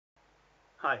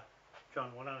Hi, John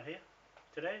Wallana here.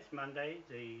 Today is Monday,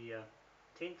 the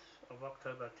 10th of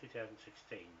October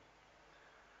 2016.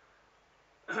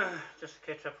 Just to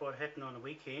catch up what happened on the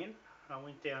weekend, I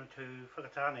went down to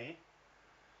Whakatane,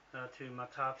 to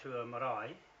Otaua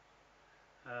Marae,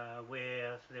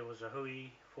 where there was a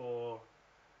hui for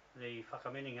the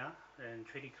Whakameninga and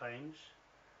treaty claims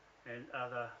and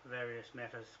other various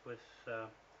matters with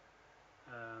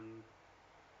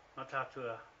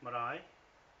Otaua Marae,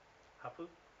 Hapu,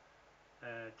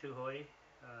 Tuhoi,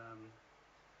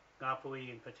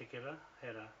 Ngāpuhi in particular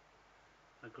had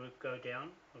a group go down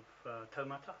of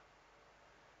taumata,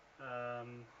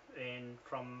 and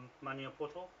from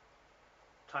Maniapoto,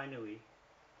 Tainui,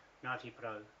 Ngati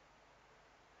Parau,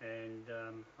 and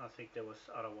I think there was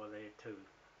Arawa there too,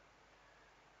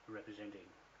 representing.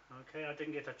 Okay, I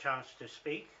didn't get a chance to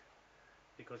speak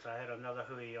because I had another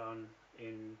hui on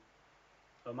in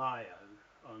Omaio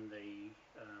on the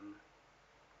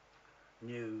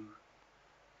new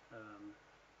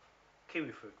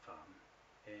kiwi fruit farm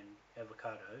and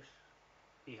avocados,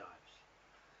 beehives,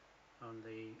 on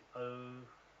the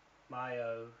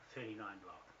Maio 39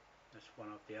 block. That's one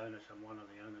of the owners, I'm one of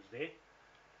the owners there,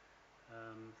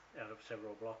 out of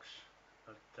several blocks,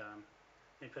 but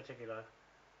in particular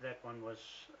that one was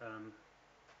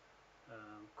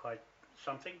quite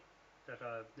something that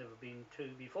I've never been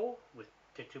to before, with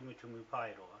Te Tumutumu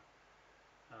Paeroa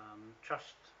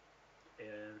Trust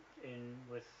in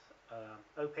with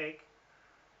OPEC,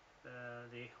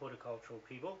 the horticultural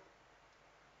people,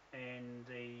 and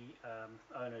the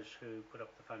owners who put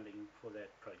up the funding for that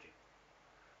project.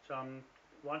 So I'm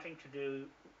wanting to do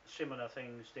similar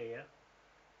things there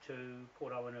to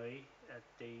Port Awanui at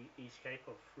the East Cape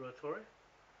of Ruatoria,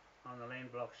 on the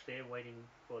land blocks there, waiting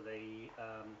for the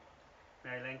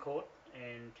Maryland Court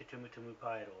and Te Tumutumu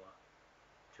Paeroa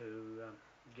to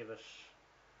give us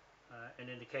an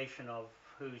indication of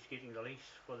who's getting the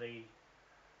lease for the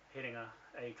Headinga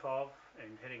A12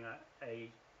 and Headinga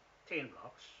A10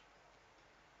 blocks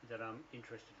that I'm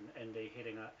interested in, and the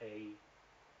Headinga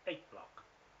A8 block.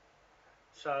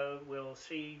 So we'll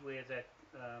see where that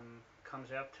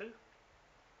comes out to.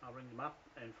 I'll ring them up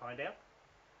and find out.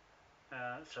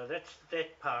 So that's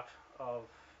that part of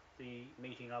the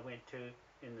meeting I went to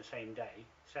in the same day,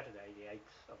 Saturday the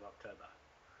 8th of October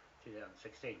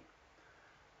 2016.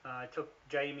 I took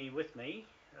Jamie with me,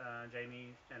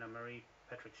 Jamie and Marie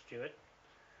Patrick Stewart.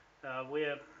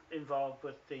 We're involved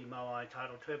with the Moai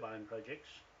tidal turbine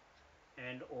projects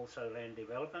and also land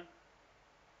development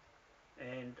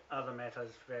and other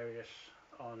matters various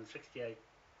on 68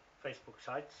 Facebook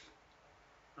sites,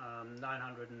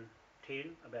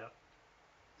 910 about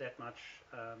that much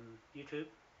YouTube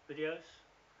videos,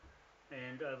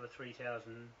 and over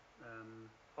 3,000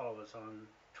 followers on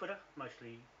Twitter,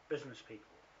 mostly business people.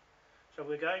 So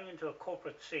we're going into a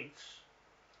corporate sense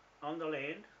on the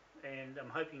land, and I'm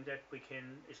hoping that we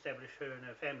can establish her and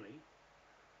her family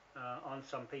on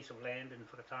some piece of land in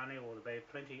Whakatane or the Bay of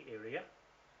Plenty area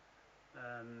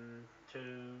to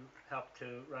help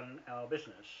to run our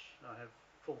business. I have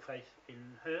full faith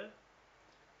in her,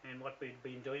 and what we've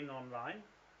been doing online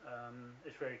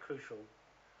is very crucial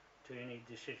to any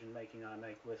decision making I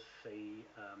make with the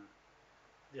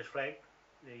this flag,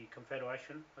 the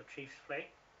Confederation of Chiefs flag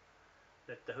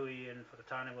that the hui in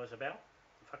Whakatane was about,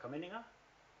 the Whakameninga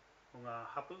o ngā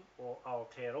hapu o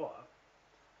Aotearoa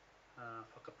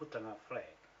Whakaputanga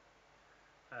flag.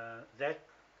 That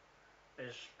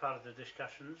is part of the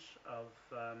discussions of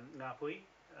Ngāpuhi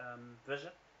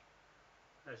visit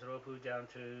as Ropu down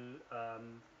to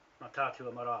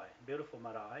Otaua Marae, beautiful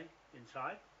marae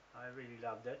inside. I really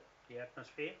loved it, the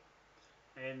atmosphere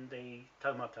and the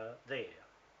taumata there.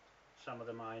 Some of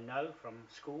them I know from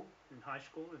school, in high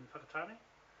school in Whakatane.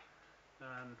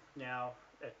 Now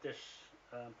at this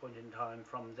point in time,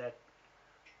 from that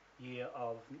year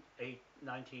of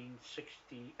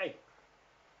 1968,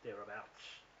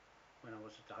 thereabouts, when I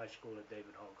was at the high school at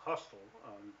David Hogg Hostel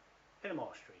on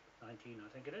Hennemore Street, 19 I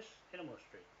think it is, Hennemore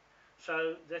Street.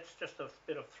 So that's just a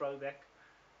bit of throwback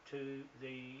to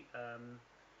the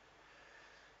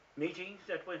meetings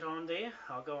that went on there.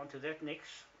 I'll go on to that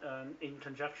next, in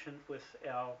conjunction with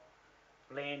our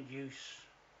land use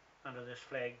under this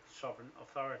flag sovereign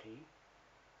authority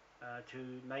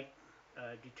to make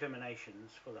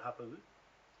determinations for the hapu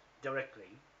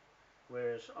directly,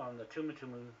 whereas on the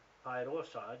Tumutumu Paeroa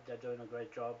side they're doing a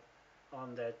great job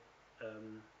on that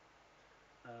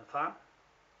farm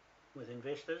with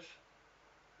investors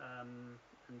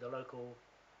and the local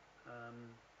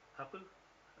hapu,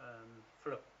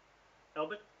 Philip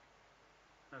Albert.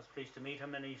 I was pleased to meet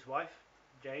him and his wife,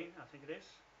 Jane, I think it is,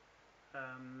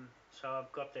 So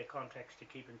I've got their contacts to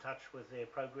keep in touch with their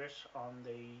progress on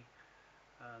the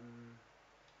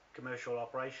commercial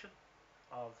operation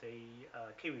of the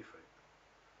kiwi fruit.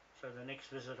 So the next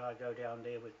visit I go down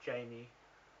there with Jamie,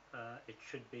 it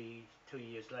should be 2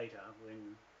 years later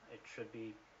when it should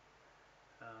be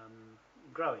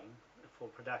growing for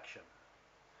production.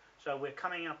 So we're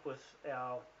coming up with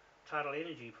our tidal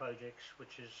energy projects,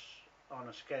 which is on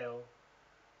a scale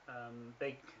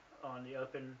big on the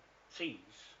open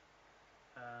seas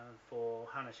for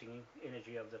harnessing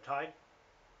energy of the tide,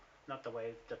 not the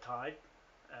wave, the tide.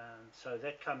 So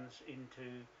that comes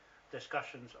into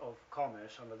discussions of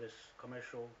commerce under this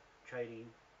commercial trading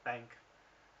bank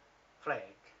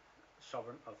flag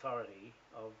sovereign authority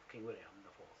of King William the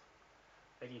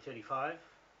IV, 1835,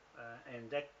 and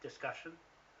that discussion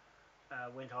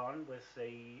went on with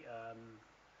the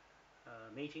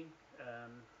meeting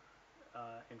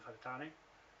in Whakatane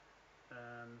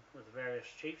with the various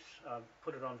chiefs. I've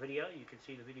put it on video. You can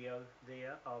see the video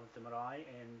there of the marae,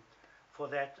 and for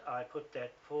that I put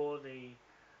that for the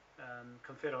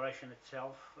Confederation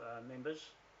itself members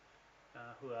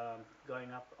who are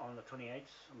going up on the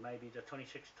 28th, maybe the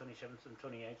 26th, 27th and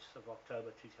 28th of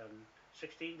October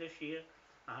 2016 this year,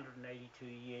 182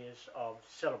 years of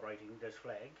celebrating this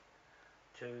flag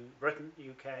to Britain,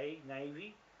 UK,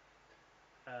 Navy,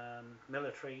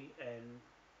 military and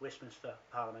Westminster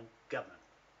Parliament government.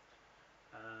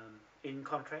 In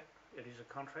contract, it is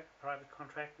a contract, private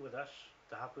contract with us,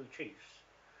 the Hapu chiefs,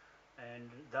 and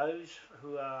those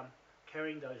who are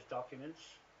carrying those documents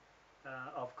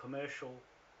of commercial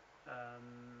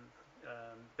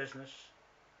business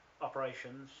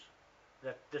operations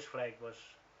that this flag was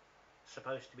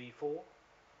supposed to be for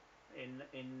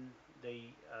in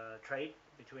the trade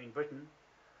between Britain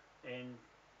and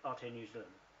Aotearoa New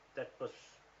Zealand. That was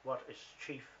what is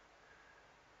chief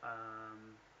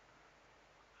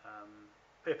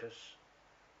purpose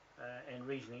and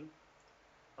reasoning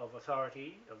of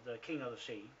authority of the King of the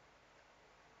Sea,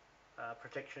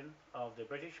 protection of the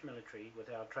British military with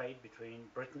our trade between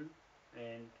Britain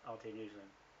and Aotearoa New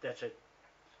Zealand. That's it.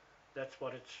 That's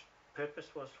what its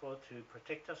purpose was for, to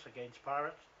protect us against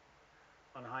pirates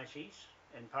on the high seas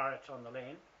and pirates on the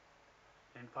land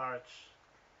and pirates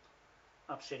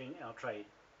upsetting our trade.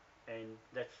 And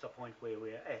that's the point where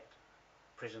we're at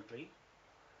presently.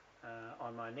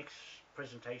 On my next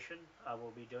presentation I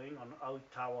will be doing on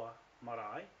Otaua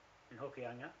Marae in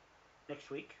Hokianga next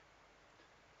week.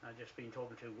 I've just been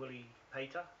talking to Willie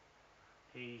Peter.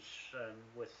 He's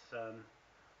with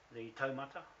the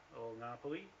taumata or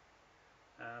Ngāpui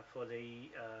for the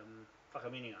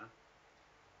Whakameninga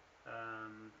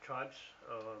tribes,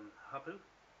 Hapu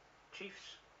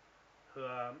chiefs, who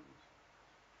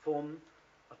form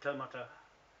a taumata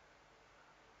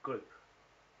group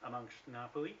amongst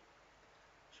Ngāpui.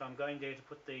 So I'm going there to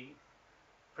put the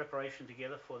preparation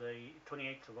together for the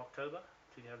 28th of October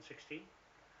 2016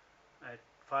 at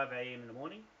 5 AM in the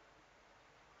morning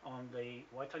on the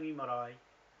Waitangi Marae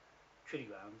treaty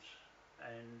grounds,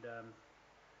 and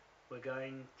we're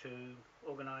going to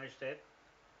organise that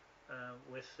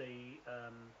with the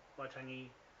Waitangi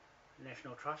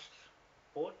National Trust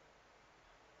board,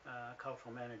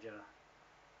 cultural manager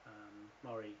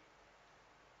Maury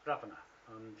Rapana.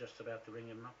 I'm just about to ring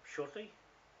him up shortly,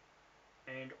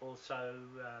 and also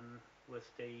with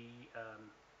the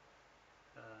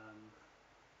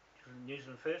New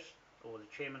Zealand First, or the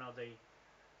chairman of the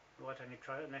Waitangi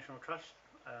National Trust,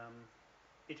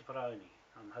 Pita Paraone.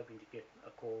 I'm hoping to get a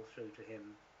call through to him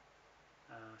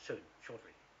soon,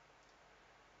 shortly.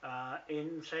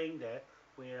 In saying that,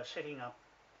 we are setting up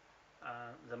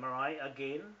the marae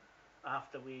again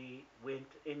after we went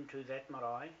into that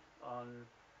marae on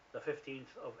the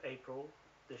 15th of April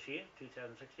this year,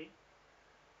 2016,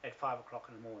 at 5 o'clock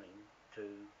in the morning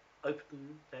to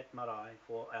open that marae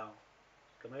for our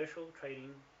commercial trading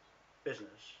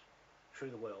business through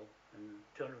the world in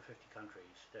 250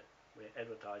 countries that we're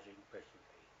advertising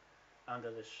presently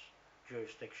under this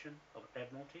jurisdiction of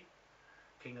Admiralty,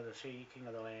 King of the Sea, King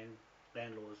of the Land,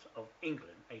 Landlords of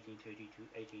England, 1830 to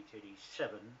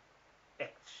 1837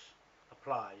 Acts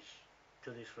applies to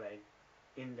this flag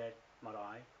in that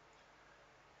marae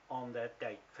on that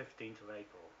date, 15th of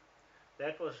April.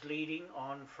 That was leading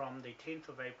on from the 10th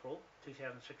of April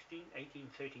 2016,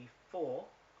 1834,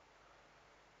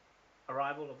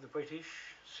 arrival of the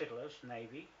British settlers,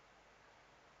 Navy,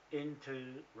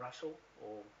 into Russell,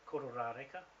 or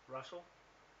Kororareka, Russell,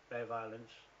 Bay of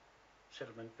Islands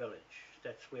settlement village.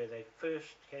 That's where they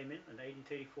first came in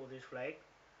 1834. This flag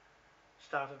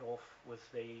started off with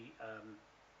the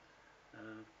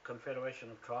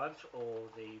Confederation of Tribes, or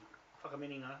the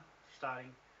Whakameninga, starting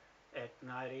at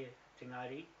Te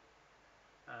Ngaere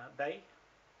Bay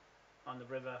on the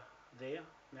river there,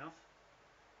 mouth,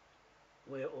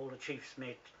 where all the chiefs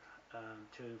met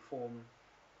to form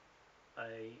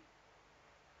a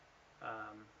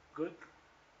group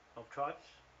of tribes,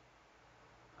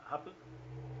 Hapu,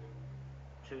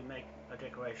 to make a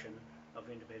declaration of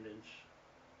independence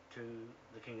to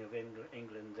the King of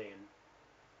England then,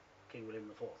 King William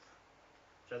the Fourth.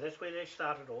 So that's where they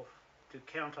started off, to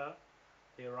counter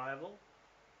the arrival,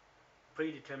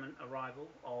 predetermined arrival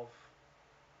of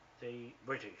the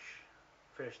British,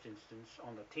 first instance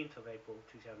on the 10th of April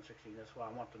 2016. That's why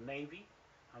I want the Navy.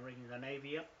 I'm ringing the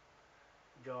Navy up.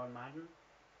 John Martin.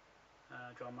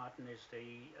 John Martin is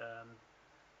the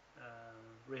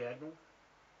Rear Admiral,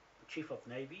 Chief of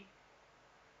Navy.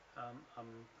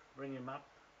 I'm bringing him up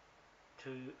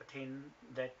to attend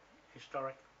that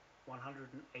historic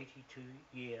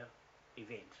 182-year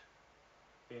event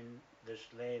in this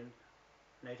land,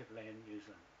 native land, New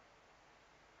Zealand.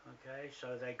 Okay,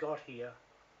 so they got here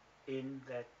in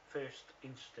that first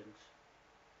instance,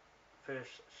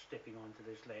 first stepping onto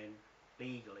this land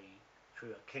legally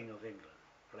through a King of England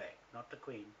flag, not the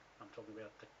Queen. I'm talking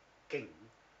about the King,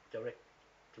 direct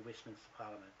to Westminster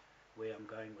Parliament, where I'm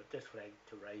going with this flag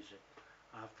to raise it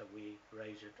after we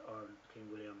raise it on King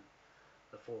William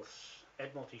the Fourth's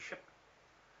Admiralty ship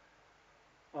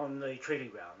on the treaty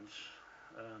grounds.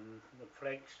 The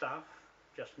flag staff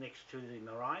just next to the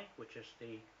Marae, which is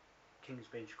the King's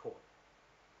Bench Court.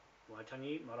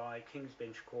 Waitangi Marae King's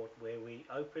Bench Court, where we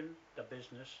open the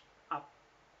business up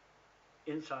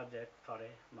inside that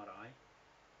whare marae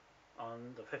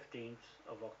on the 15th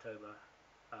of October,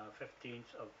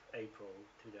 15th of April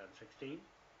 2016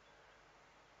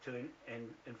 to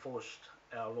enforce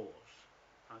our laws,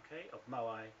 okay, of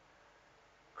Moai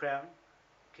Crown,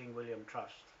 King William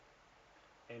Trust,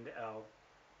 and our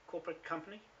corporate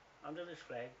company under this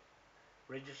flag,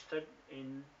 registered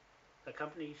in the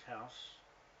company's house,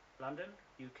 London,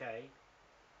 UK,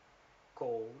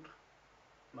 called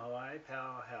Moai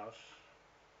Powerhouse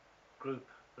Group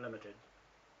Limited.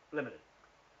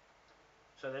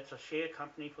 So that's a share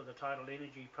company for the tidal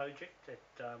energy project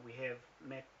that we have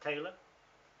Matt Taylor.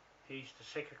 He's the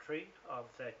secretary of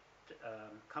that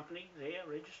company there,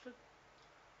 registered,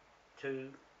 to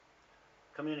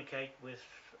communicate with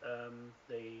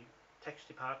the tax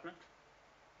department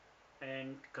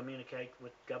and communicate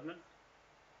with government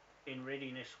in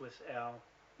readiness with our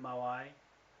Moai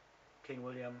King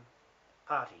William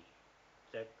party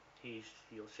that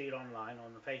you'll see it online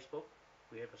on the Facebook.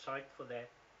 We have a site for that,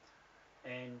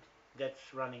 and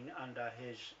that's running under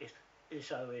his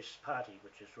SOS party,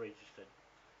 which is registered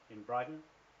in Brighton,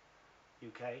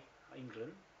 UK,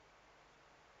 England,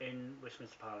 in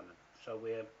Westminster Parliament. So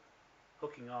we're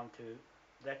hooking on to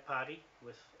that party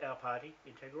with our party,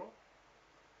 Integral.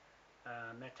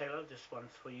 Matt Taylor, this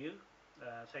one's for you.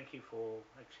 Thank you for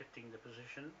accepting the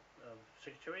position of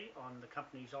Secretary on the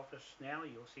company's office now.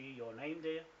 You'll see your name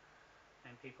there,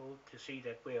 and people to see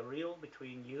that we're real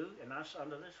between you and us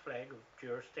under this flag of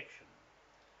jurisdiction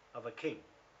of a King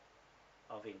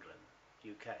of England,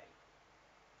 UK.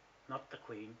 Not the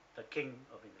Queen, the King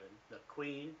of England. The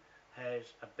Queen has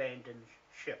abandoned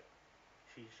ship.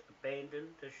 She's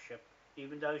abandoned the ship,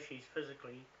 even though she's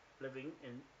physically living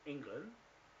in England.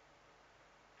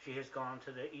 She has gone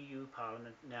to the EU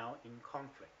Parliament now in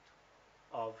conflict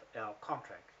of our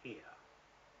contract here.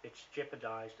 It's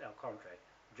jeopardised our contract.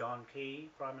 John Key,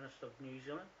 Prime Minister of New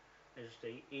Zealand, is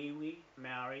the iwi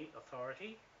Maori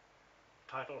authority,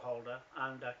 title holder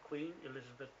under Queen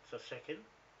Elizabeth II.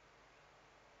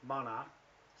 Monarch,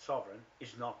 sovereign,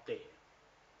 is not there.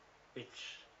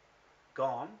 It's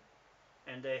gone,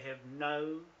 and they have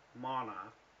no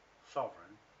monarch,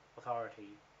 sovereign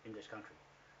authority in this country.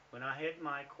 When I had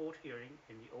my court hearing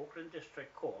in the Auckland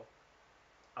District Court,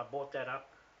 I brought that up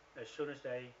as soon as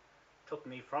they took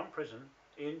me from prison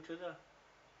into the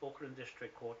Auckland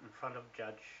District Court in front of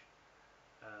Judge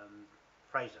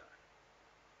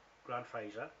Grant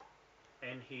Fraser,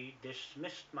 and he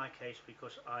dismissed my case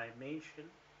because I mentioned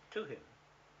to him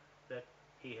that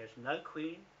he has no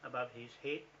queen above his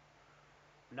head,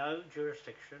 no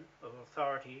jurisdiction of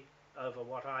authority over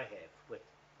what I have with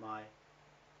my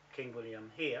King William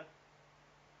here,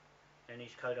 and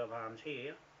his coat of arms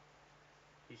here,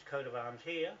 his coat of arms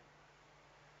here,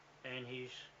 and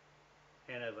his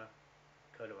Hanover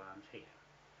coat of arms here.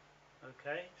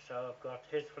 Okay, so I've got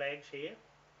his flags here,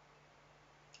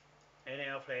 and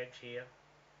our flags here,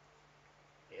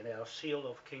 and our seal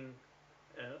of King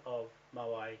of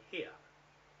Moai here.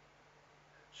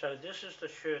 So this is the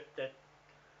shirt that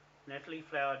Natalie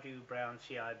Flowerdew Brown,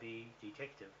 CIB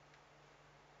detective,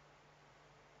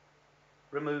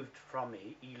 removed from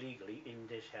me illegally in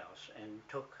this house and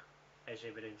took as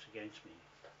evidence against me.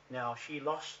 Now, she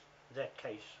lost that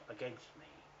case against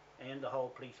me, and the whole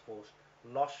police force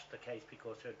lost the case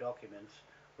because her documents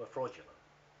were fraudulent.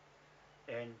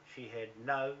 And she had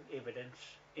no evidence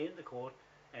in the court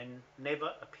and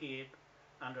never appeared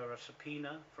under a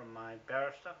subpoena from my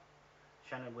barrister,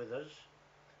 Shannon Withers,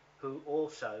 who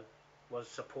also was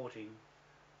supporting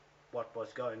what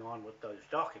was going on with those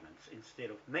documents instead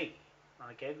of me.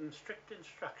 I gave him strict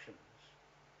instructions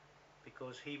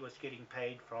because he was getting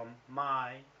paid from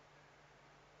my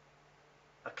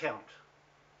account,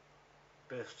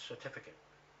 birth certificate.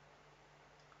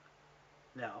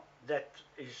 Now, that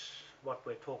is what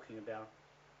we're talking about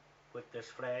with this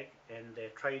flag, and they're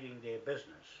trading their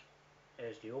business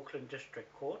as the Auckland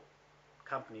District Court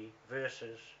Company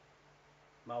versus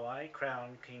Moai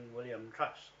Crown King William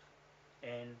Trust,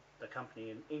 and the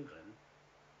company in England,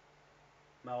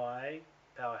 Moai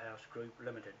Powerhouse Group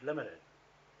Limited,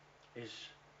 is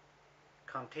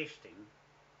contesting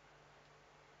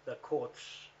the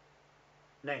court's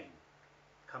name,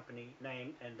 company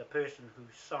name, and the person who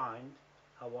signed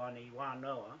Hawani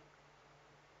Wanoa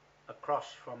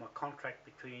across from a contract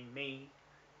between me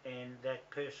and that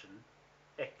person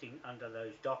acting under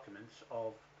those documents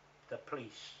of the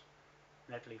police,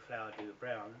 Natalie Flower Dew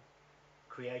Brown,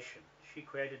 creation. She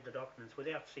created the documents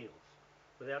without seals,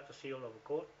 without the seal of the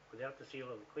court, without the seal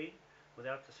of the Queen,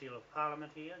 without the seal of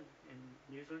Parliament here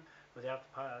in New Zealand, without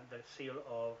the seal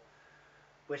of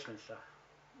Westminster,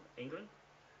 England,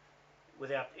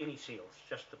 without any seals,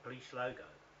 just the police logo.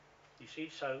 You see,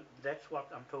 so that's what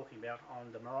I'm talking about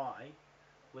on the Marae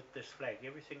with this flag.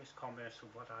 Everything is commerce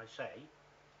with what I say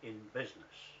in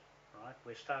business, right?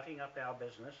 We're starting up our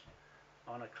business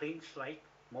on a clean slate,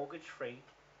 mortgage-free,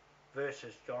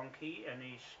 versus John Key and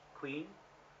his Queen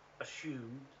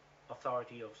assumed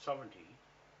authority of sovereignty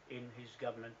in his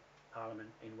government parliament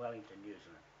in Wellington, New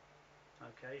Zealand.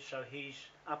 Okay, so he's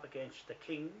up against the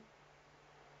King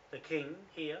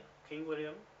here, King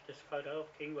William, this photo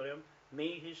of King William,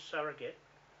 me, his surrogate,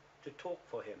 to talk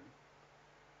for him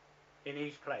in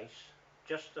his place,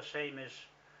 just the same as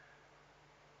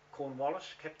Cornwallis,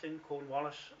 Captain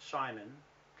Cornwallis Simon,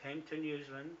 came to New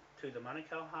Zealand to the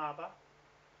Manukau Harbour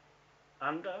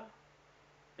under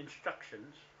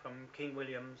instructions from King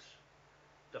William's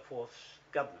IV's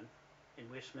government in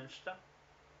Westminster,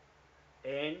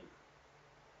 and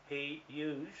he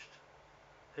used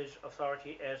his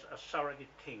authority as a surrogate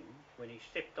king when he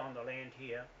stepped on the land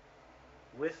here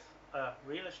with a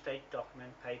real estate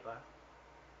document paper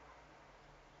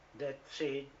that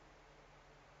said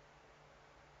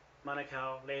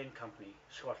Manukau Land Company,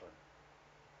 Scotland,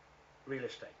 real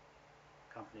estate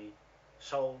company,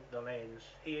 sold the lands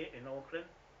here in Auckland,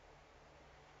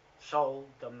 sold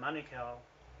the Manukau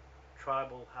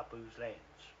tribal Hapu's lands.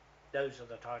 Those are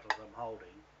the titles I'm holding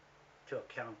to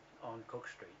account on Cook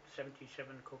Street,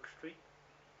 77 Cook Street.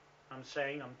 I'm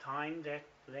saying I'm tying that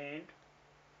land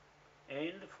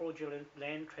and the fraudulent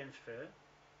land transfer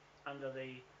under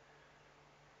the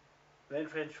Land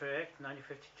Transfer Act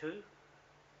 1952,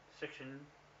 Section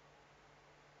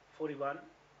 41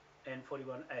 and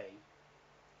 41A,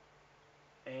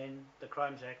 and the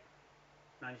Crimes Act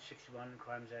 1961 and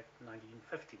Crimes Act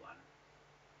 1951,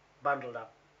 bundled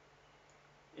up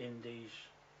in these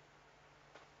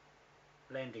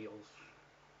land deals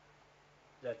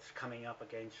that's coming up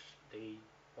against the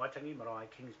Waitangi Marae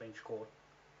King's Bench Court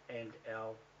and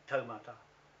our taumata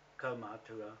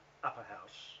kaumatua upper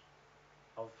house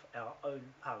of our own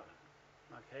parliament.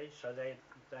 Okay, so they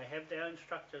have their own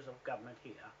structures of government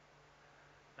here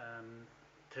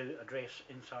to address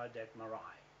inside that marae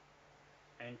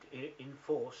and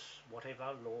enforce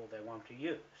whatever law they want to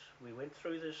use. We went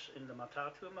through this in the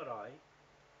Matatua Marae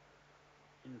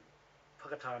in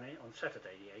Whakatane on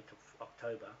Saturday, the 8th of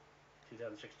October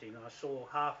 2016. I saw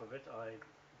half of it, I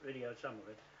videoed some of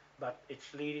it, but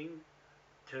it's leading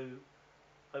to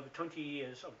over 20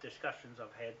 years of discussions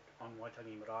I've had on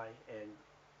Waitangi Marae and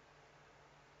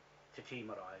Te Tii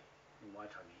Marae in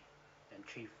Waitangi and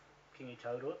Chief Kingi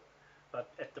Taurua, but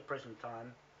at the present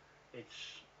time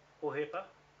it's Ohepa,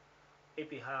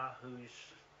 Epiha, who's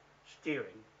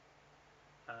steering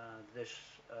this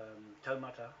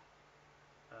taumata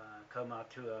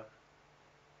kaumatua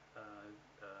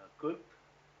group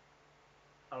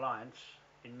alliance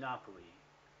in Ngāpuhi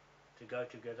to go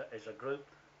together as a group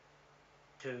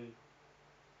to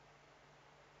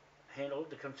handle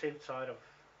the consent side of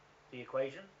the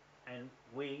equation, and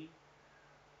we,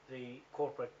 the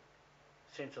corporate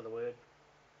sense of the word,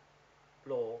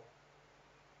 law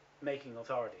making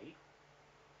authority,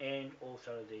 and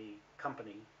also the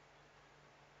company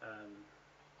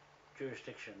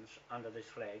jurisdictions under this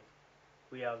flag.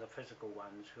 We are the physical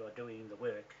ones who are doing the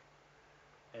work,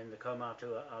 and the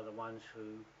kaumatua are the ones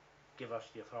who give us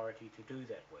the authority to do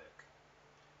that work.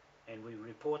 And we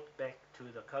report back to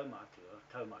the kaumatua,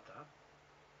 taumata,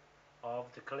 of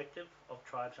the collective of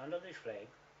tribes under this flag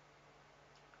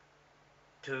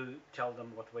to tell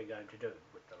them what we're going to do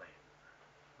with the land.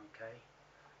 Okay,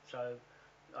 so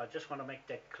I just want to make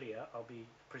that clear. I'll be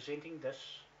presenting this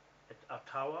at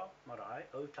Otaua Marae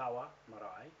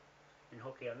in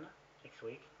Hokianga next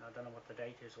week. I don't know what the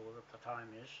date is or what the time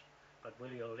is, but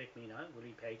Willie will let me know.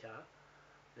 Willie Pita,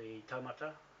 the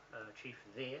taumata chief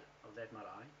there of that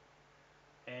marae,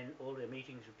 and all the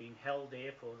meetings have been held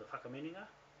there for the Whakameninga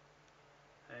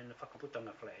and the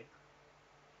Whakaputanga flag.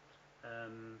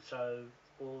 So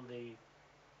all the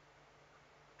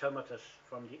taumatas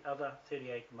from the other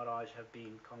 38 maraes have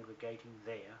been congregating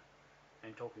there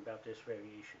and talking about this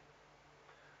very issue.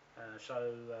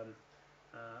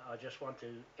 I just want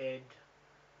to add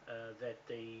that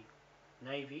the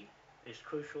Navy is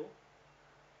crucial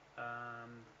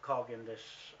cog in this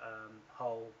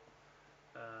whole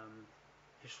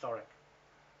historic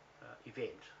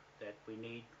event, that we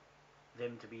need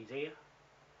them to be there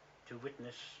to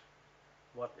witness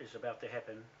what is about to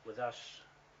happen with us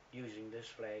using this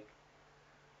flag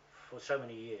for so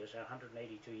many years.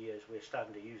 182 years we're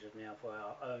starting to use it now for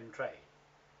our own trade.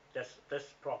 This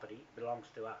property belongs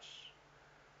to us.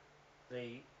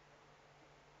 The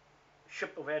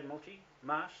ship of Admiralty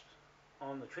mast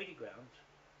on the treaty grounds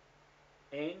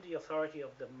and the authority of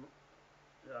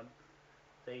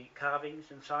the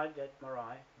carvings inside that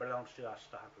marae belongs to us,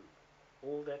 the hapu.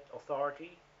 All that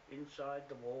authority inside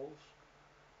the walls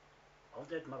of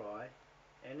that marae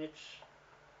and its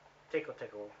teko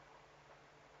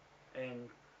and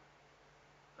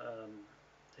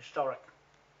historic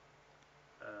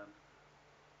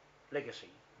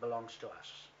legacy belongs to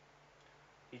us.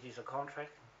 It is a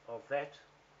contract of that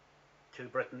to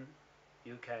Britain,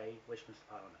 UK, Westminster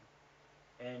Parliament.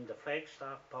 And the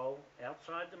flagstaff pole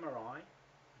outside the marae,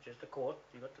 which is the court,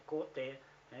 you've got the court there,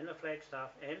 and the flagstaff,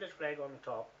 and this flag on the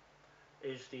top,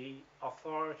 is the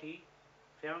authority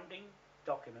founding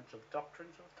documents of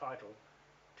doctrines of title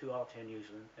to Aotearoa New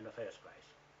Zealand in the first place.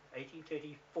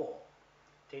 1834,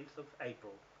 10th of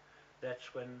April,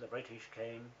 that's when the British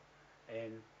came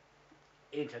and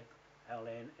entered our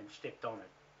land and stepped on it.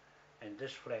 And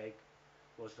this flag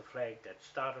was the flag that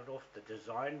started off the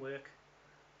design work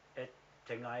at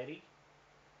Te Ngaere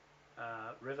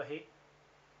Riverhead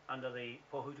under the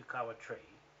Pohutukawa Tree.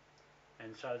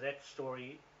 And so that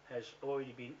story has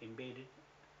already been embedded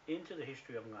into the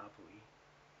history of Ngāpuhi,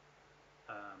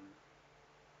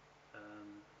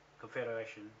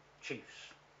 Confederation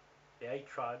chiefs. The 8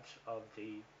 tribes of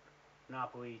the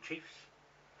Ngāpuhi chiefs,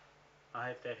 I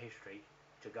have that history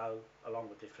to go along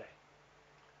with this flag.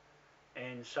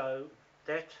 And so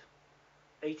that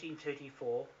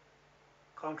 1834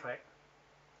 contract,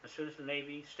 as soon as the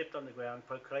Navy stepped on the ground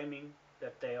proclaiming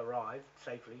that they arrived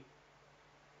safely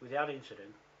without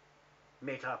incident,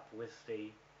 met up with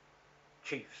the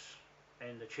chiefs,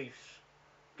 and the chiefs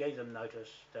gave them notice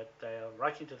that they are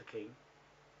writing to the king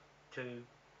to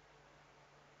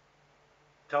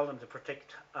tell them to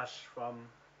protect us from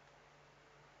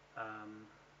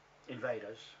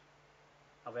invaders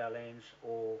of our lands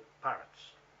or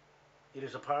pirates. It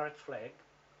is a pirate's flag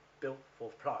built for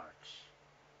pirates.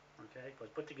 Okay, it was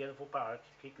put together for pirates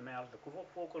to keep them out of the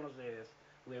 4 corners of the earth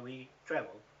where we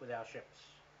travel with our ships.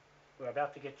 We're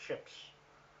about to get ships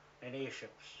and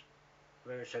airships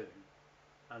very soon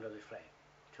under this flag.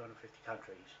 250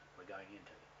 countries we're going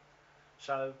into.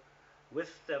 So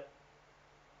with the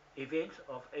event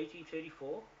of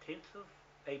 1834, 10th of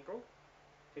April,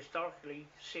 historically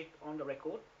set on the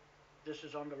record, this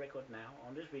is on the record now,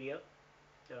 on this video,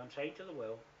 that I'm saying to the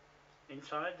world,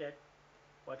 inside that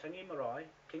Waitangi Marae,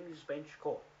 King's Bench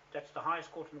Court, that's the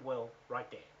highest court in the world right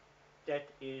there. That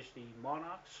is the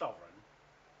monarch sovereign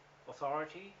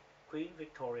authority. Queen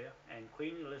Victoria and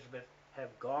Queen Elizabeth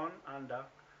have gone under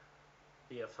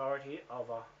the authority of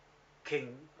a King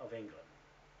of England.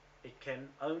 It can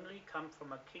only come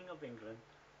from a King of England,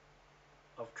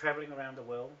 of travelling around the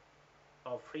world,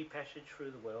 of free passage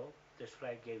through the world. This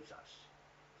flag gives us,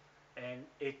 and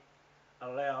it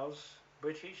allows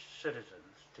British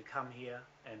citizens to come here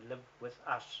and live with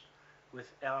us,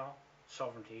 with our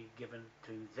sovereignty given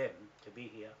to them to be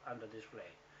here under this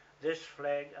flag. This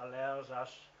flag allows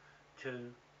us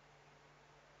to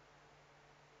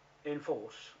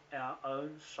enforce our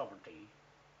own sovereignty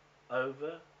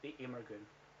over the immigrant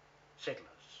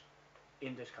settlers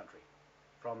in this country.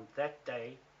 From that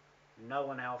day, no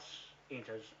one else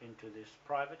enters into this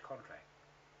private contract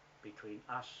between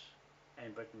us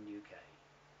and Britain, UK,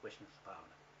 Westminster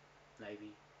Parliament,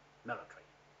 Navy, military,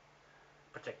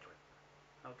 protectorate.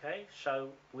 Okay, so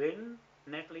when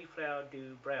Natalie Flower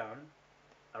Dew Brown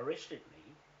arrested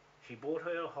me, she brought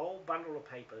her whole bundle of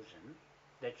papers in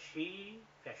that she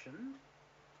fashioned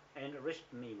and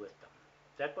arrested me with them.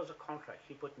 That was a contract.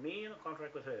 She put me in a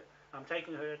contract with her. I'm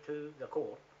taking her to the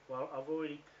court. Well, I've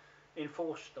already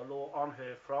enforced the law on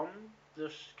her from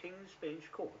this King's Bench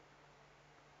Court.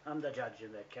 I'm the judge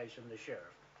in that case and the sheriff.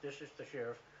 This is the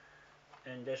sheriff,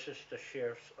 and this is the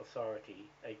sheriff's authority,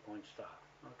 8-point star.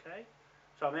 Okay?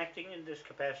 So I'm acting in this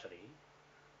capacity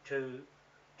to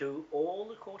do all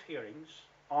the court hearings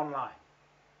online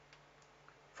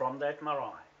from that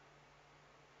Marae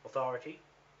authority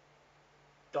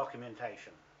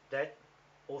documentation that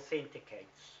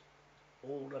authenticates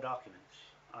all the documents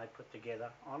I put together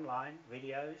online,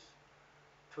 videos,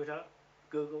 Twitter,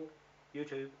 Google,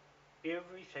 YouTube.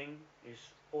 Everything is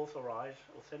authorized,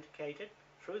 authenticated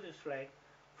through this flag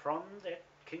from that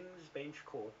King's Bench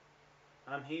Court.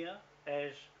 I'm here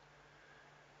as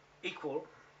equal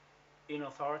in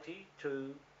authority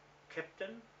to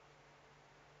Captain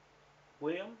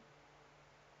William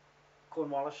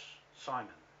Cornwallis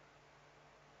Simon,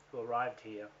 who arrived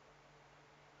here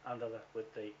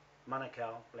with the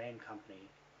Manukau Land Company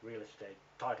real estate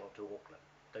title to Auckland,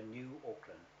 the new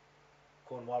Auckland,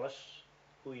 Cornwallis,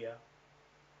 Huia,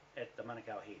 at the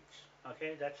Manukau Heads.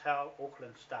 Okay, that's how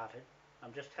Auckland started.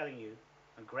 I'm just telling you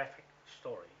a graphic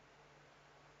story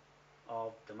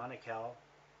of the Manukau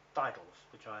titles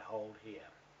which I hold here.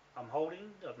 I'm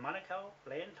holding the Manukau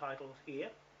land titles here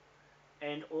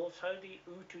and also the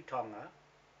Ututonga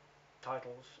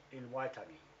titles in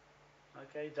Waitangi.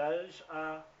 Okay, those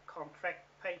are contract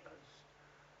papers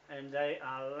and they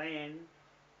are land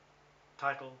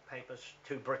title papers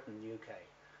to Britain, UK.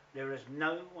 There is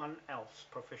no one else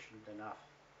proficient enough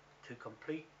to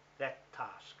complete that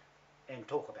task and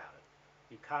talk about it.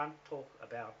 You can't talk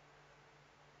about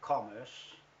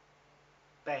commerce,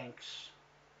 banks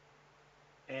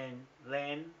and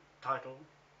land title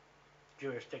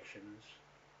jurisdictions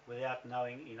without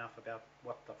knowing enough about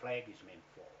what the flag is meant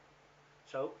for.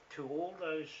 So to all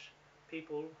those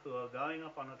people who are going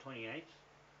up on the 28th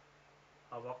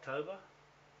of October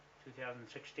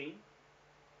 2016,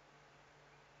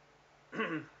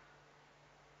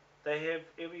 they have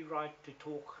every right to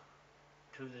talk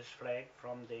to this flag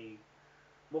from the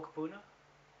Mokopuna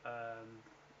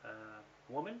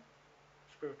woman,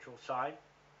 spiritual side,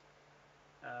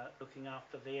 looking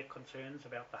after their concerns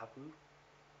about the hapu,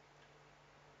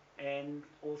 and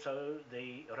also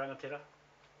the Rangatira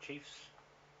chiefs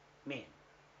men,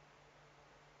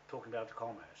 talking about the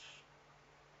commerce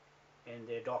and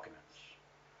their documents.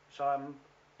 So I'm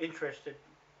interested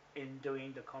in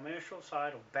doing the commercial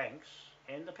side of banks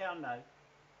and the pound note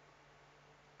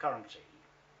currency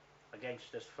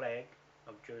against this flag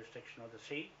of jurisdiction of the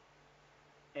sea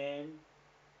and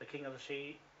the King of the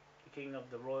Sea, the King of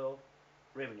the Royal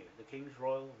Revenue, the King's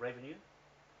Royal Revenue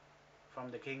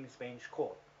from the King's Bench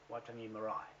Court, Waitangi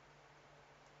Marae,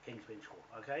 King's Bench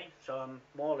Court. Okay, so I'm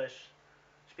more or less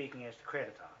speaking as the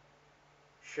creditor,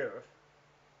 sheriff,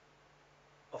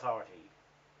 authority,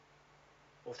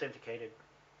 authenticated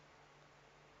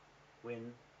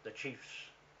when the chiefs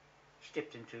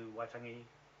stepped into Waitangi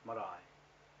Marae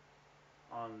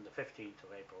on the 15th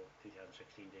of April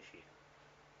 2016 this year.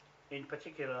 In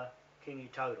particular, Kingi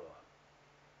Taurua.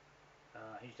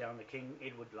 He's down the King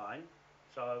Edward line,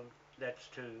 so that's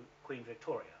to Queen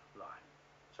Victoria line.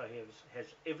 So he has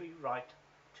every right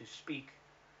to speak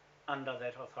under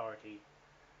that authority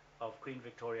of Queen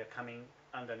Victoria coming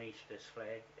underneath this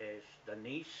flag as the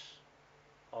niece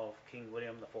of King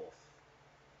William the IV,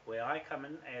 where I come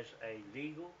in as a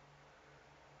legal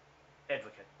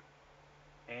advocate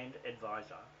and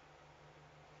advisor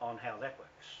on how that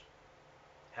works,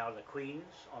 how the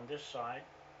Queens on this side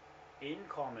in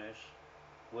commerce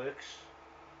works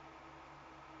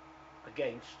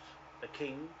against the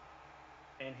King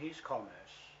and his commerce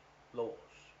laws.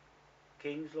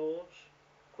 King's laws,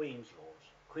 Queen's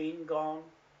laws. Queen gone,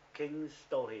 King's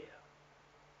still here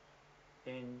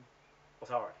in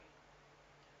authority.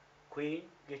 Queen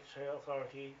gets her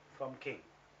authority from King.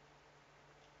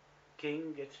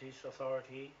 King gets his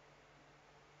authority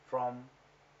from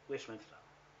Westminster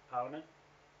Parliament.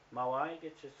 Moai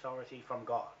gets his authority from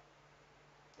God,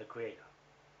 the Creator.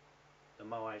 The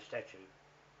Moai statue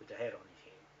with the head on his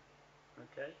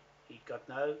head. Okay? He's got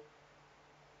no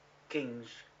king's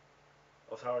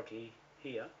authority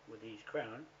here with his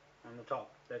crown on the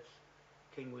top. That's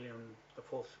King William the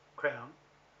IV's crown.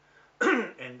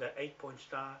 And the 8-point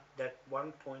star, that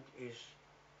 1 point is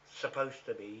supposed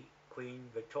to be Queen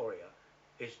Victoria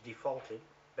is defaulted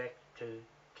back to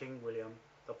King William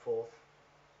the Fourth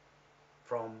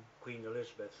from Queen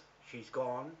Elizabeth. She's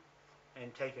gone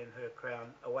and taken her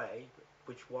crown away,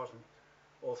 which wasn't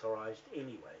authorised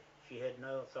anyway. She had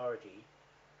no authority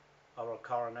of a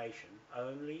coronation.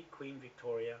 Only Queen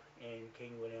Victoria and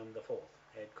King William the Fourth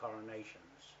had coronations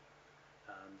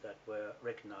that were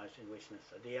recognised in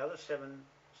Westminster. The other 7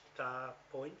 star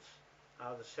points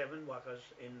are the 7 wakas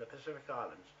in the Pacific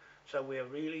Islands. So we're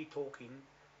really talking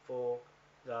for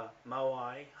the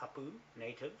Moai Hapu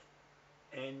native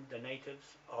and the natives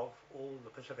of all the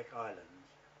Pacific Islands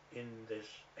in this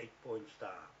 8-point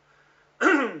star.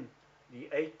 The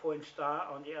 8-point star,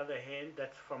 on the other hand,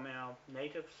 that's from our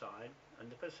native side in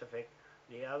the Pacific.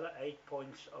 The other 8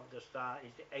 points of the star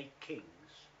is the 8 kings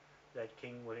that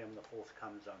King William IV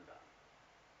comes under.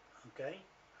 Okay?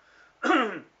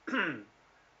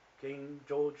 King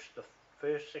George the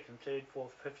 1st, 2nd, 3rd,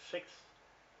 4th, 5th, 6th,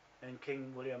 and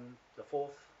King William the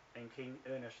 4th and King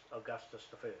Ernest Augustus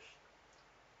the 1st.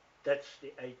 That's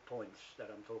the 8 points that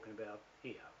I'm talking about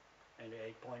here. And the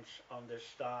 8 points on this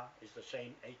star is the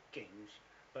same 8 kings,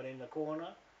 but in the corner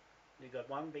you've got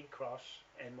 1 big cross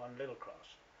and 1 little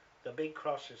cross. The big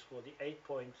cross is for the 8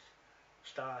 points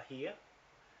star here,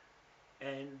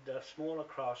 and the smaller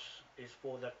cross is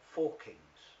for the 4 kings.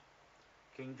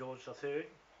 King George III,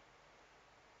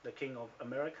 the King of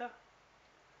America,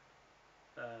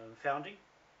 founding,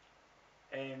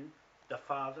 and the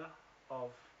father of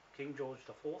King George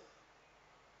IV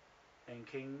and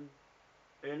King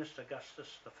Ernest Augustus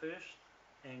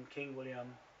I and King William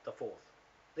IV.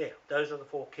 There, those are the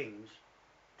 4 kings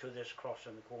to this cross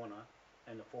in the corner,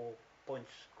 and the 4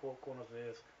 points, corners of the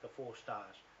earth, the 4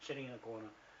 stars sitting in the corner,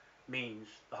 means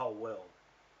the whole world.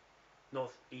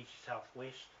 North, east, south,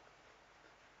 west,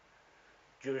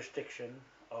 jurisdiction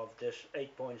of this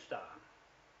 8-point star,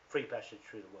 free passage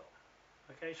through the world.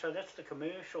 Okay, so that's the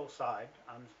commercial side.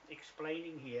 I'm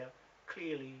explaining here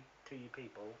clearly to you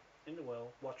people in the world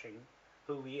watching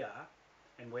who we are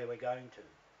and where we're going to.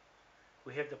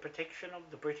 We have the protection of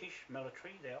the British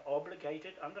military. They're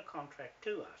obligated under contract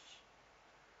to us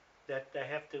that they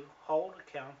have to hold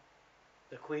account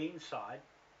the Queen's side,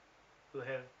 who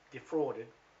have defrauded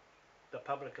the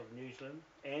public of New Zealand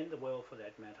and the world for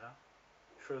that matter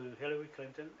through Hillary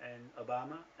Clinton and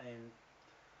Obama and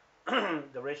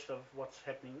the rest of what's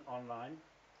happening online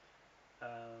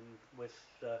with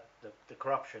the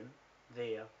corruption.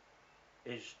 There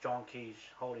is John Key's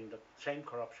holding the same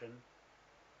corruption.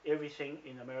 Everything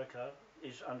in America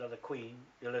is under the Queen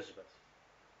Elizabeth.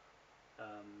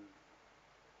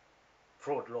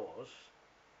 Fraud laws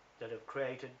that have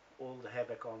created all the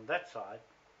havoc on that side,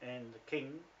 and the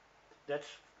King, that's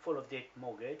full of debt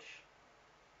mortgage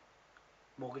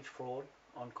fraud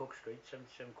on Cook Street,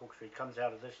 77 Cook Street, comes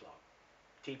out of this lot.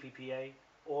 TPPA,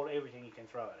 everything you can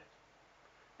throw at it.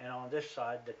 And on this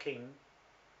side, the King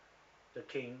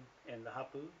and the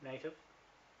Hapu native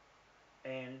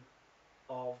and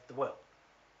of the world.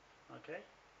 Okay?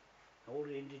 All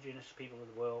the indigenous people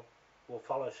of the world will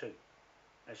follow suit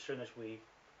as soon as we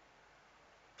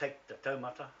take the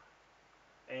taumata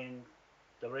and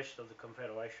the rest of the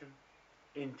Confederation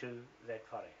into that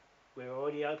whare. We've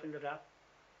already opened it up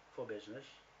for business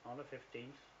on the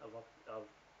 15th of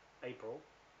April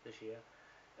this year,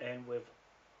 and we've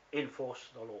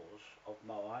enforced the laws of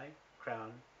Moai,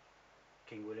 Crown,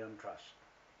 King William Trust,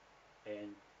 and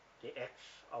the Acts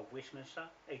of Westminster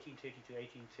 1830 to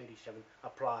 1837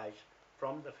 applies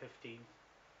from the 15th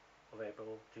of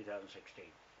April 2016.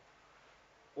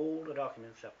 All the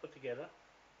documents are put together,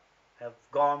 have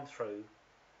gone through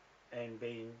and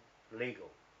been legal.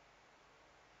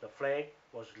 The flag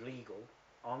was legal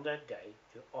on that day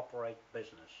to operate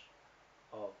business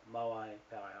of Moai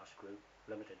Powerhouse Group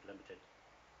Limited,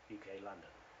 UK, London.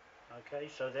 Okay,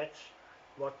 so that's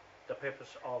what the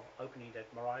purpose of opening that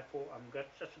marae for. I'm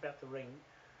just about to ring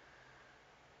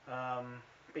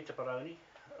Pita Paraone.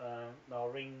 I'll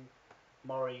ring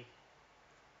Maury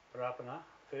Rapana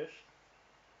first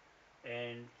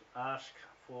and ask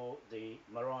for the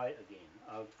marae again.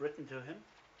 I've written to him.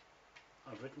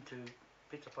 I've written to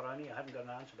Pita Paraone. I haven't got an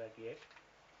answer back yet.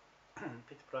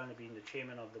 Pita Paraone being the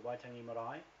chairman of the Waitangi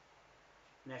Marae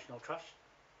National Trust,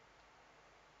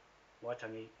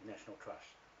 Waitangi National Trust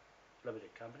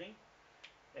Limited Company,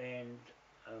 and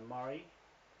Maury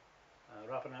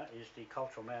Rapana is the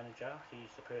cultural manager.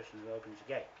 He's the person who opens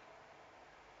the gate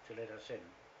to let us in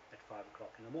at 5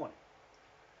 o'clock in the morning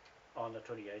on the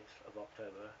 28th of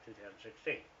October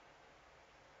 2016.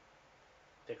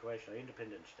 Declaration of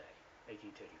Independence Day,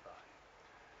 1835.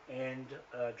 And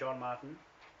John Martin,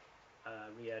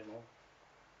 Rear Admiral,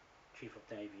 Chief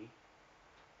of Navy,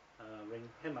 ring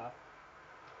him up,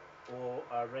 or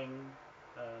I ring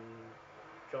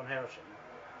John Harrison.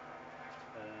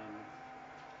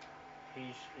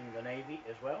 He's in the Navy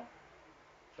as well,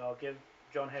 so I'll give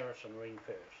John Harrison a ring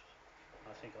first.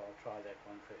 I think I'll try that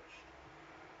one first.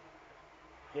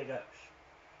 Here goes.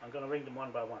 I'm going to ring them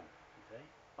one by one. Okay.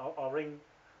 I'll ring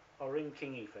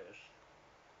Kingi first.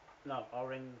 No, I'll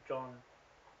ring John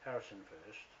Harrison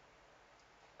first.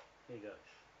 Here goes.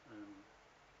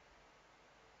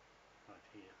 Right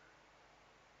here.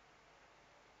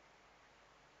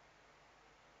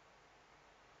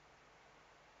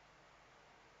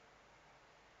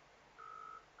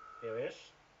 Here it is.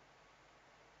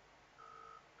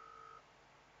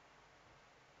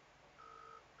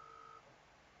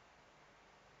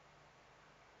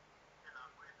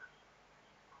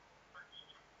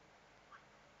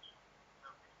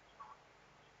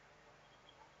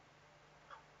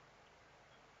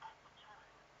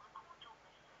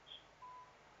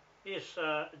 Yes,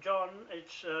 John,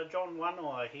 it's John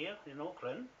Wanoa here in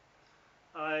Auckland.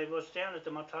 I was down at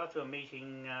the Matatua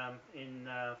meeting in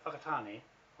Whakatane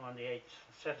on the 8th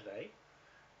Saturday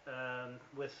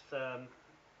with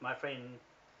my friend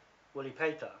Willie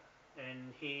Peita,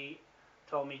 and he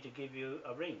told me to give you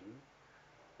a ring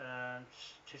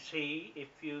to see if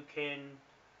you can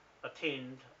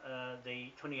attend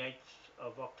the 28th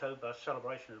of October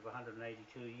celebration of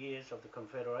 182 years of the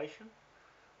Confederation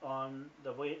on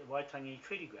the Waitangi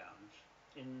Treaty Grounds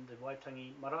in the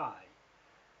Waitangi Marae.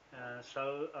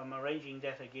 So I'm arranging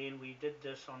that again. We did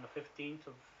this on the 15th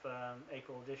of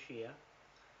April this year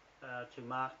to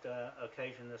mark the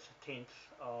occasion, the 10th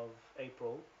of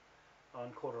April on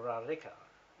Kororareka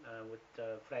with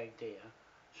the flag there.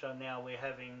 So now we're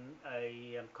having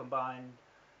a combined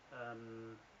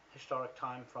historic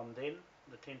time from then,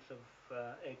 the 10th of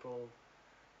April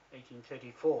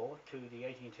 1834 to the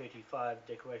 1835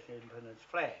 Declaration of Independence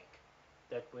flag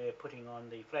that we're putting on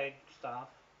the flag staff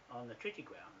on the treaty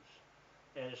grounds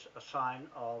as a sign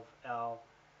of our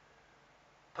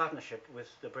partnership with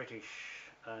the British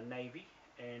Navy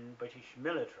and British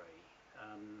military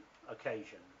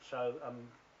occasion. So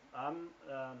I'm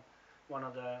one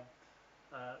of the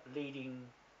leading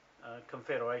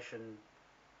Confederation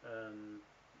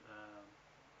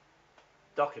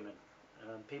document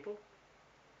people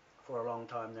for a long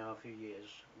time now, a few years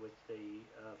with the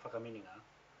Whakameninga,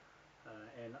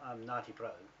 and I'm Ngati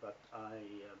Pro, but I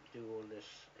do all this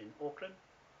in Auckland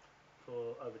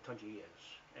for over 20 years.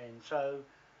 And so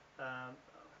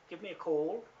give me a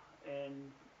call,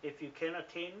 and if you can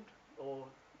attend or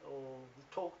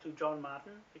talk to John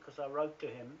Martin, because I wrote to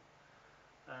him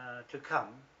to come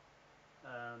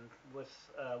with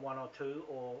one or two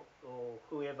or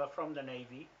whoever from the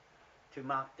Navy to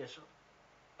mark this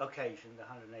occasion, the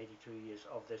 182 years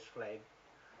of this flag,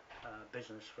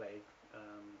 business flag,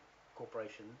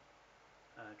 corporation,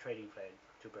 trading flag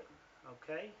to Britain.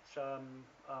 Okay, so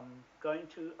I'm going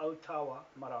to Otaua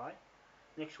Marae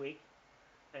next week,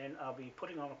 and I'll be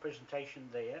putting on a presentation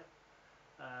there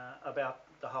about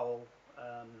the whole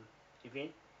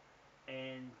event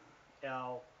and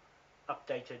our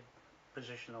updated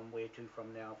position on where to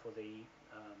from now for the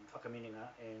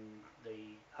Whakameninga and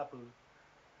the Hapu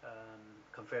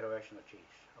Confederation of Chiefs.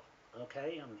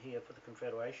 Okay, I'm here for the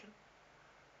Confederation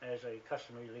as a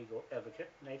customary legal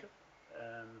advocate, native,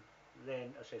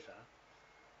 land assessor,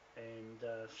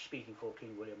 and speaking for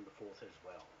King William IV as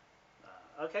well.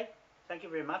 Okay, thank you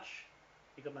very much.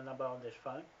 You got my number on this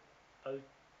phone,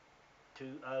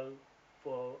 020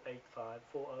 4085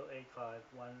 4085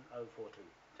 1042.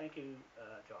 Thank you,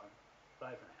 John. Bye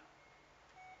for now.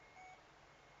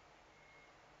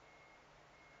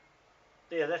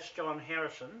 There, that's John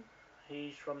Harrison.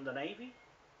 He's from the Navy.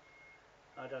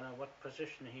 I don't know what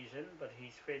position he's in, but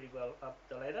he's fairly well up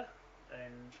the ladder,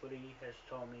 and Willie has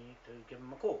told me to give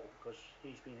him a call because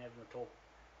he's been having a talk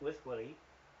with Willie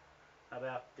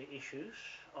about the issues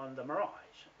on the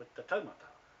Maraes with the Taumata,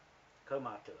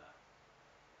 Kaumatua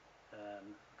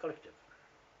collective.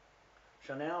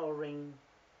 So now I'll ring,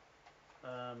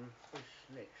 who's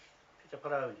next? Pita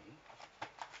Paraone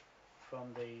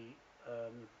from the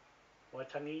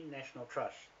Waitangi National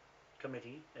Trust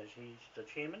Committee, as he's the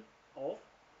chairman of,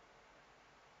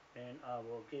 and I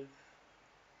will give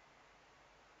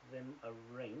them a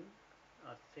ring.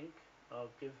 I think I'll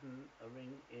give them a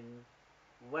ring in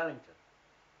Wellington.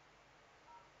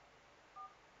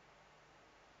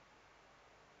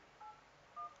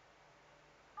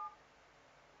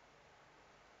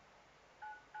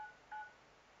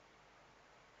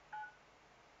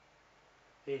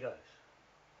 Here goes.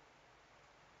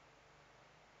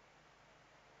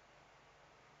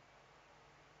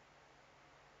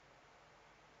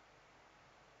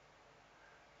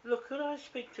 Look, could I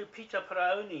speak to Pita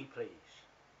Paraone, please?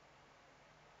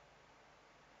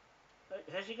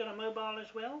 Has he got a mobile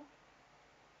as well?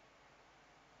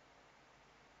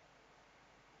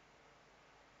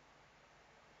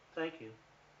 Thank you.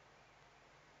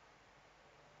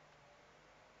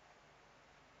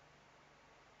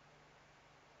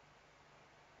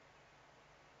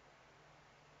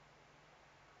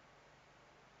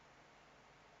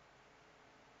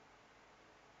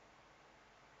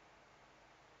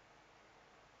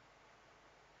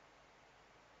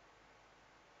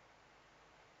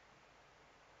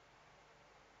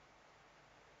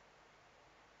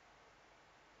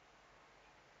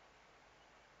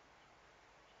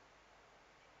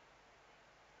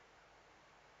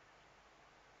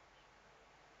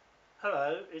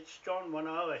 Hello, it's John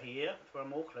Wanoa here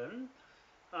from Auckland.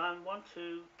 I want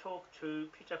to talk to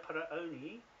Pita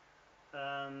Paraone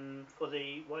for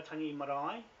the Waitangi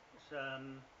Marae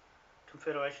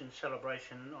Confederation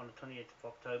celebration on the 28th of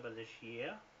October this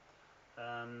year.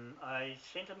 I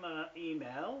sent him an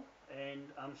email and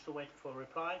I'm still waiting for a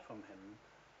reply from him.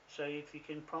 So if you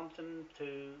can prompt him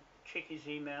to check his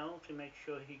email to make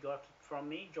sure he got it from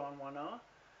me, John Wanoa.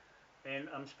 And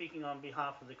I'm speaking on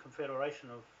behalf of the Confederation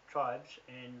of Tribes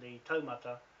and the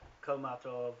taumata, kaumata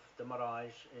of the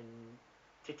Maraes in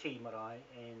Te Tii Marae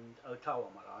and Otaua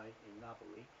Marae in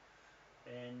Ngāpuhi,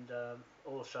 and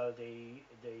also the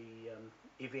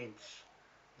events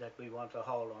that we want to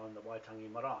hold on the Waitangi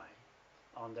Marae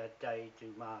on that day to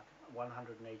mark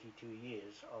 182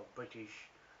 years of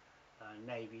British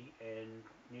Navy and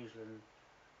New Zealand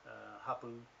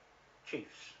Hapu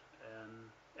chiefs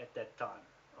at that time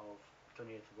of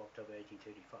 20th of October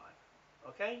 1835.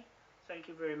 Okay, thank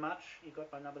you very much. You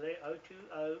got my number there,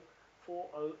 020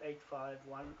 4085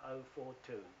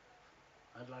 1042.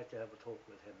 I'd like to have a talk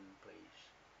with him, please.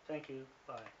 Thank you.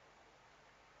 Bye.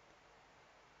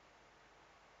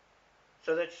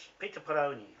 So that's Pita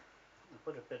Paraone. I'll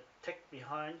put a bit tick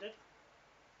behind it.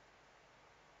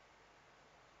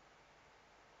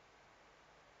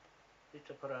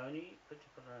 Pita Paraone, Pita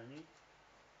Paraone.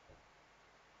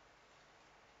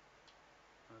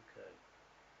 Okay.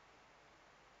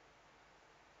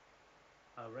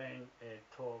 I rang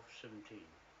at 12:17.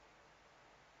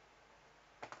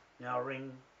 Now I'll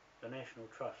ring the National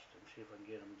Trust and see if I can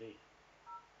get him there.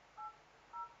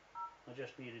 I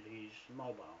just needed his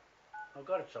mobile. I've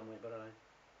got it somewhere, but I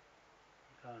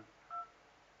can't.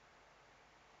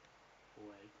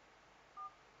 48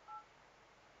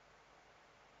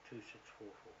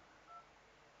 2644.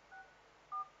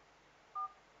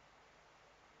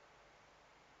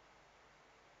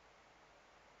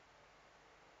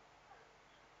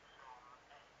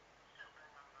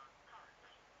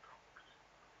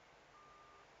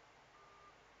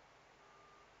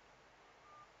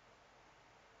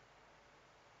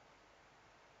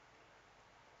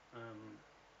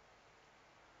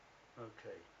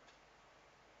 Okay.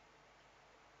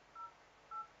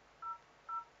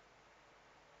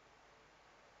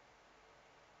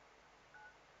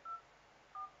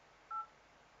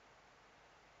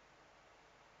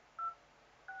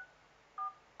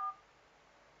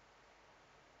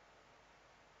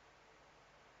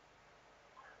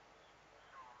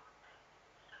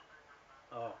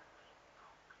 Oh,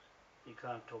 you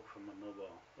can't talk from a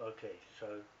mobile. Okay,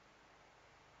 so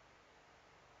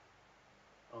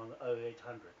on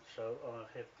 0800. So I'll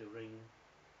have to ring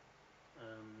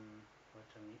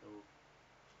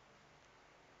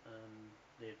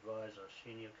the advisor,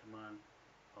 senior command.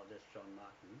 Oh, that's John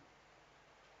Martin.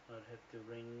 I'd have to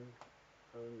ring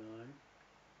 09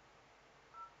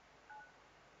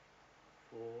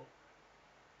 4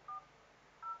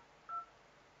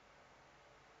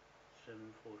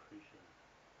 7437.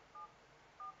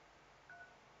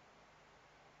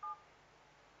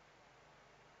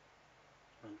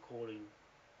 I'm calling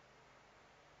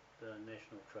the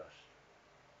National Trust.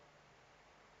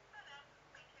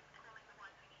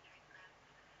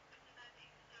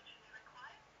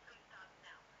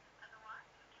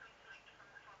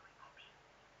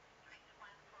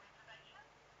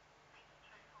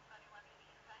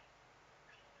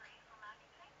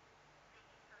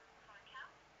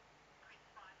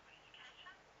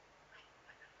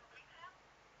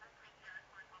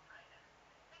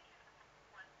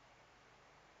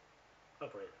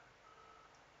 Operator.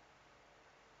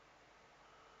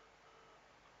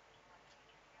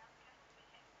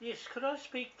 Yes, could I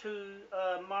speak to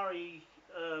Murray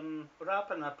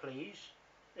Rapana, please?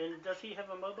 And does he have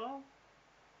a mobile?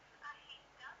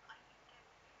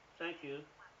 Thank you.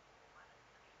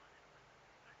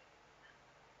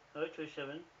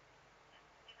 027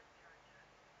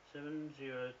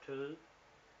 702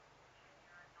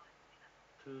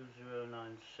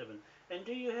 2097. And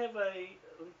do you have a...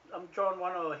 I'm John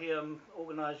Wanoa here, I'm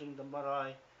organising the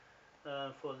Marae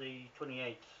for the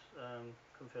 28th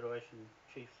Confederation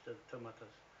Chiefs, the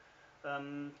Taumatas.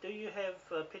 Do you have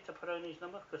Pita Paraone's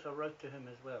number? Because I wrote to him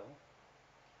as well.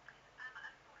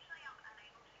 Unfortunately, I'm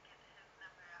unable to get his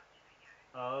number out to you.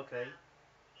 Oh, okay.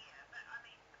 Yeah, but I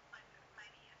mean,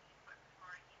 maybe if you spoke with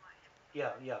Maury, he might have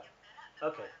Yeah, yeah. a minute,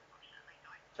 but Okay. I unfortunately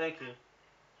don't. Thank you.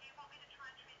 Do you want me to try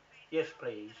and transfer you Yes, now?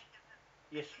 please. Can I give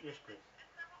him... Yes, Okay, yes, please. and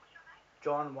so what was your name?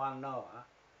 John Wanoa.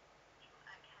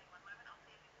 Okay, one moment, I'll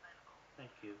see if he's available.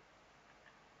 Thank you.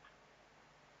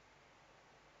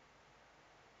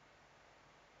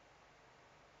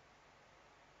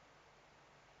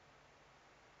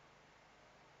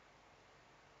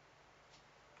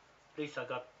 At least I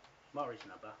got Murray's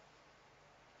number.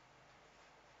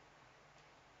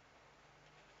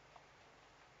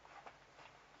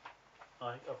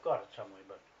 I've got it somewhere,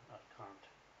 but I can't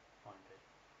find it.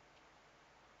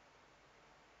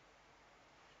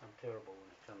 I'm terrible when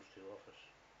it comes to office.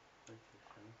 Thank you,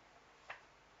 Sam.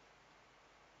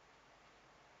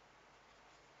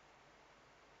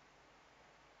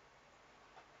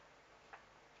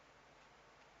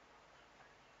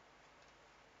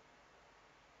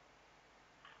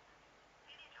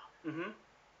 Senior John? Mm-hmm.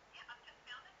 Yeah, I've just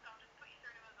found it, so I'll just put you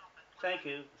through to his office. Thank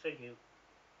you, thank you.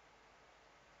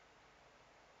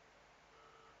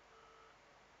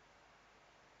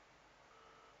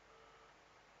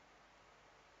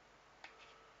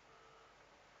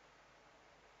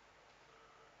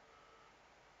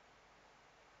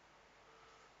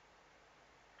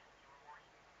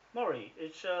 Murray,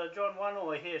 it's John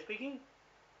Wanoa here speaking.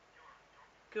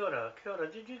 Kia ora, kia ora.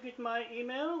 Did you get my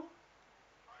email?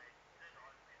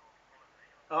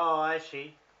 Oh, I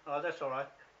see. Oh, that's all right.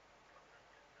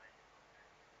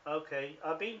 Okay,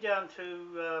 I've been down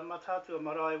to Otaua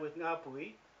Marae with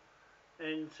Ngāpuhi,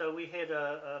 and so we had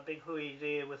a big hui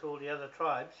there with all the other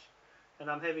tribes,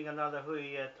 and I'm having another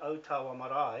hui at Otaua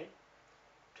Marae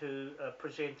to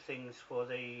present things for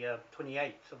the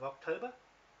 28th of October.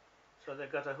 So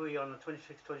they've got a hui on the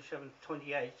 26th, 27th,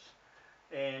 28th,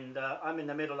 and I'm in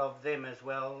the middle of them as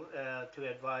well to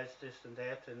advise this and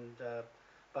that, and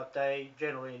but they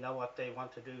generally know what they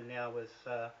want to do now with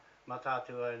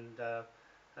Matatua and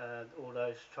all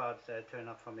those tribes that turn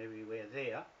up from everywhere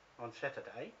there on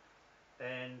Saturday.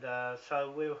 And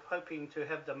so we're hoping to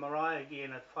have the Marae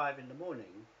again at 5 in the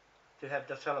morning to have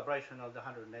the celebration of the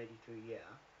 182 year.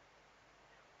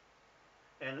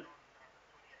 And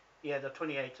yeah, the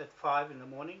 28th at 5 in the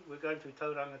morning. We're going to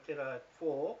Taurangatira at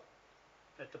 4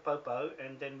 at the Pou Pou,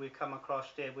 and then we come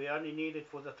across there. We only need it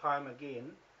for the time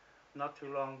again, not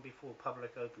too long before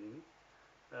public opening.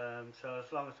 So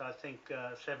as long as I think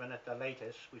 7 at the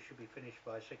latest, we should be finished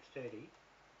by 6:30.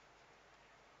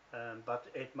 But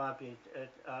it might be,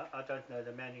 I don't know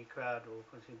the many crowd or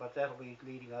something, but that'll be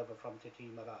leading over from Te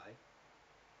Tii Marae.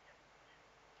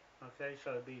 Okay, so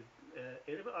it'll be,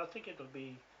 I think it'll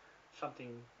be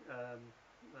something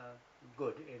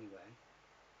good anyway.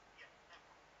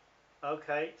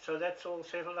 Okay, so that's all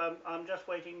settled. I'm just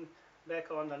waiting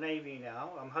back on the Navy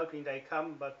now. I'm hoping they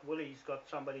come, but Willie's got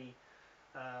somebody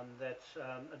that's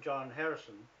John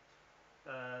Harrison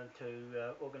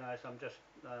to organise. I'm just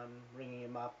ringing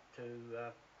him up to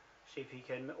see if he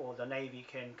can, or the Navy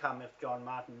can come if John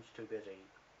Martin's too busy,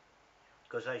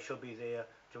 because they should be there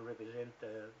to represent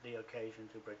the occasion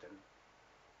to Britain.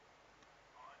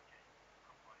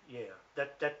 Yeah,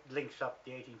 that links up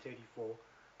the 1834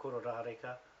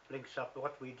 Kororareka, links up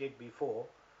what we did before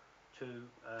to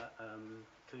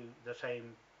the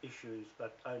same issues,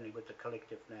 but only with the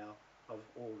collective now of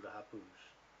all the hapus.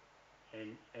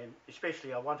 And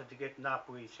especially I wanted to get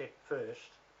Ngāpuhi set first,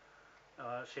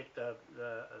 set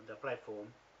the platform,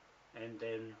 and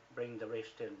then bring the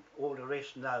rest in. All the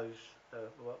rest knows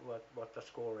what the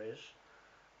score is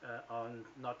on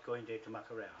not going there to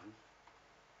muck around.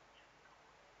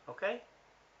 Okay?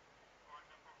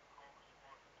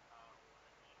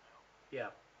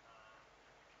 Yeah.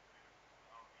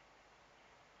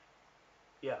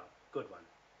 Yeah, good one.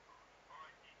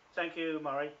 Thank you,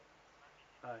 Murray.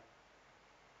 Right.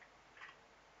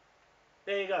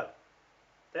 There you go.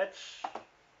 That's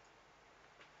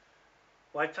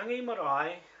Waitangi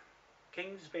Marae,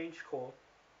 King's Bench Court,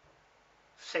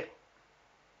 settled.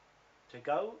 To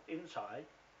go inside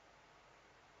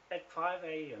at 5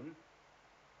 a.m.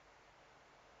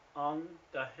 on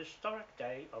the historic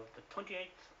day of the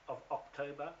 28th of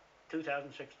October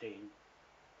 2016.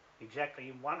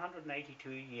 Exactly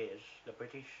 182 years the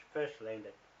British first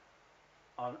landed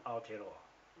on Aotearoa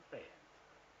land.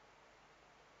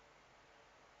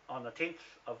 On the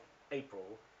 10th of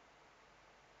April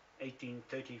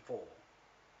 1834,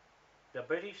 the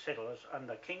British settlers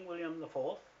under King William the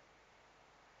IV,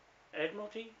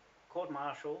 Admiralty,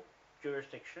 court-martial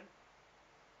jurisdiction,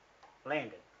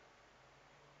 landed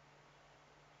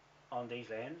on these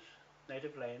lands,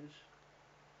 native lands,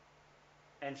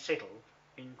 and settled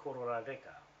in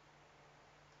Kororareka,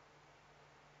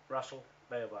 Russell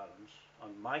Bay of Islands. On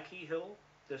Maiki Hill,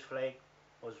 this flag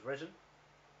was risen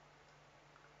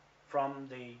from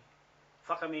the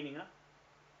Whakameninga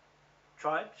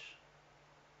tribes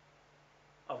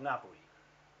of Ngāpuhi.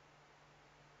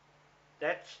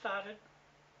 That started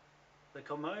the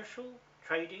commercial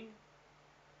trading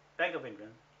Bank of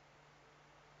England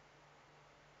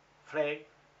flag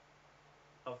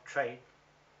of trade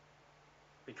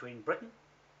between Britain,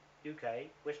 UK,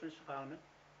 Westminster Parliament,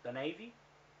 the Navy,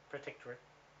 Protectorate,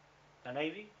 the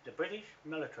Navy, the British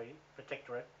military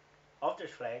protectorate of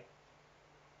this flag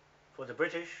for the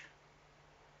British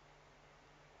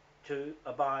to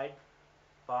abide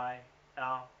by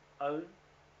our own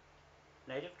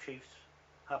native chiefs'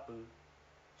 Hapu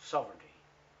sovereignty,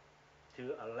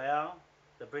 to allow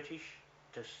the British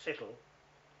to settle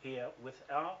here with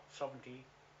our sovereignty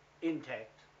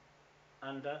intact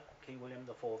under King William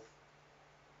the IV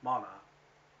monarch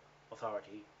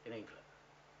authority in England.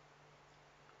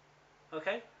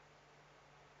 Okay,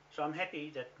 so I'm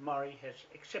happy that Murray has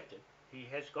accepted. He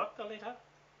has got the letter,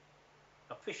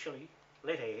 officially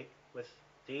letterhead, with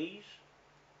these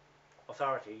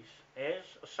authorities as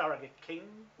a surrogate King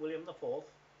William the IV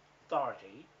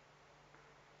authority,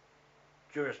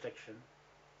 jurisdiction,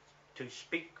 to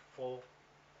speak for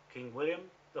King William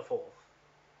the IV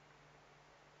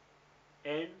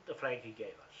and the flag he gave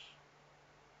us.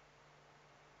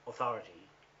 Authority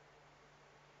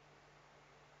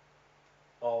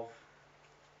of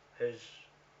his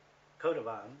coat of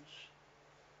arms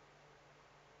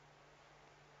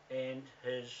and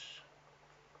his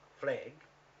flag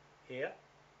here,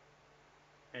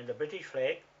 and the British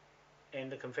flag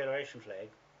and the Confederation flag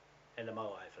and the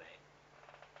Moai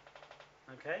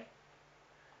flag. Okay?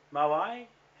 Moai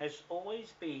has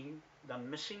always been the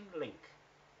missing link.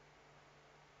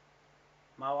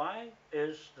 Moai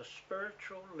is the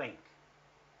spiritual link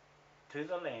to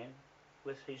the land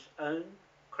with his own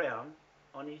crown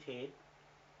on his head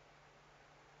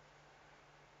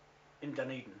in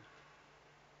Dunedin,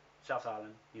 South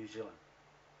Island, New Zealand.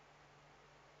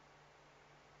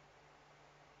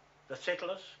 The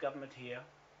settlers, government here,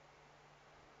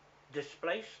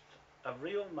 displaced a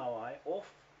real Moai off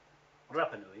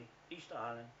Rapanui, East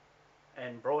Island,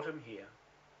 and brought him here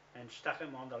and stuck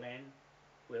him on the land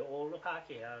where all the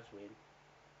Pākehās went,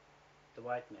 the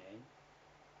white man,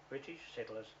 British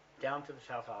settlers, down to the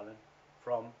South Island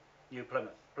from New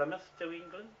Plymouth. Plymouth to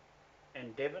England,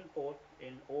 and Devonport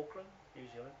in Auckland, New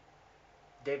Zealand.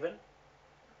 Devon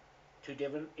to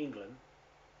Devon, England,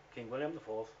 King William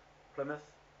IV, Plymouth,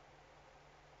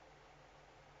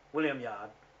 William Yard,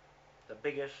 the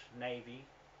biggest navy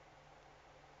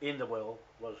in the world,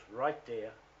 was right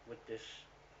there with this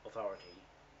authority.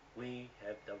 We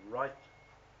have the right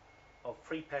of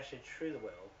free passage through the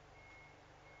world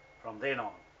from then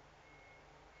on.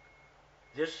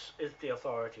 This is the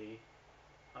authority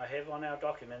I have on our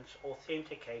documents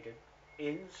authenticated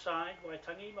inside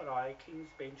Waitangi Marae King's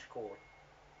Bench Court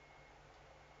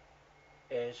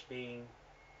as being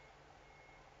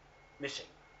missing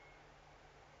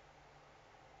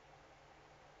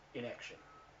in action.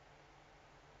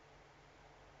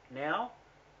 Now,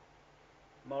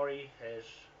 Maury has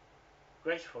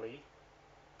gracefully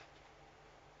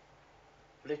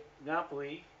let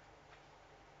Ngāpuhi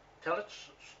tell its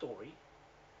story.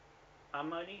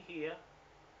 I'm only here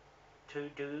to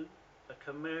do a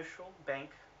commercial bank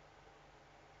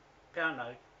pound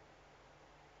note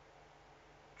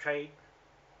trade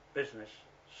business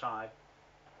side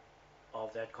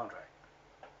of that contract.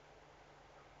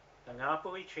 The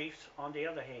Ngāpuhi chiefs, on the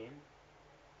other hand,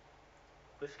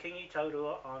 with Kingi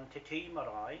Taurua on Te Tii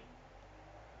Marae,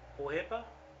 Pohepa,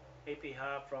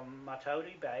 Epiha from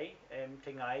Matauri Bay and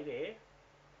Te Ngaere,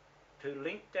 to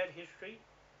link that history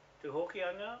to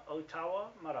Hokianga, Otaua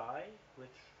Marae with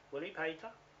Willie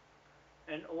Pita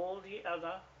and all the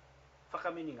other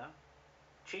Whakameninga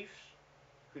chiefs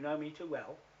who know me too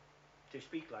well to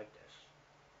speak like this,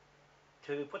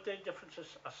 to put their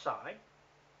differences aside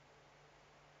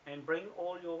and bring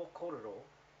all your kororo,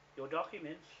 your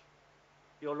documents,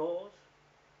 your laws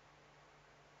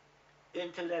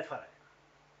into that whare.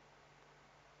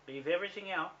 Leave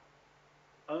everything out,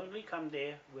 only come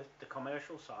there with the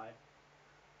commercial side,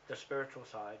 the spiritual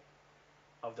side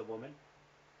of the woman,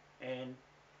 and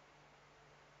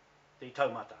the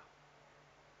taumata,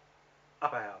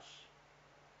 upper house,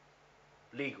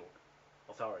 legal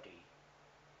authority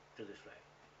to this flag.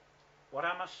 What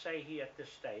I must say here at this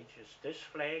stage is this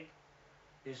flag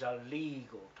is a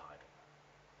legal title.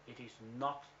 It is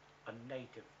not a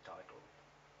native title.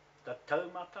 The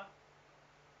taumata,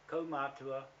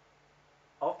 kaumātua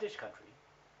of this country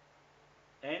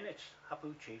and its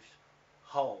hapu chiefs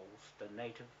holds the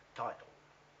native title.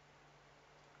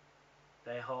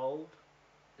 They hold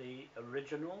the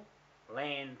original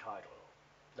land title.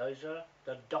 Those are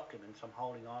the documents I'm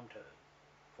holding on to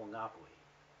for Ngāpuhi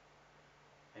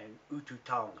and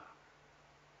Ututaonga.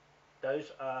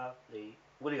 Those are the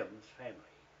Williams family.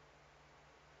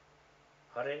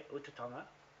 Hare Ututaonga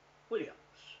Williams.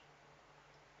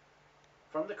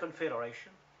 From the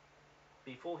Confederation,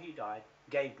 before he died,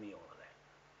 gave me all of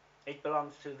that. It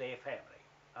belongs to their family.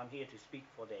 I'm here to speak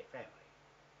for their family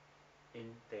in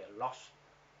their lost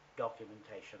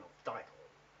documentation of title.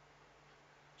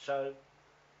 So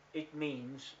it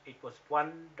means it was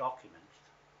one document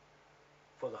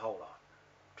for the whole lot.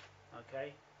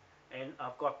 Okay? And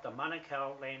I've got the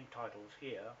Manukau land titles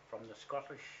here from the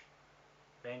Scottish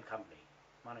Land Company,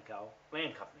 Manukau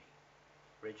Land Company,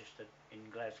 registered in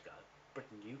Glasgow,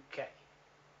 Britain, UK.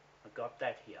 I've got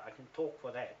that here. I can talk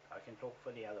for that. I can talk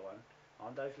for the other one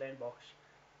on those land blocks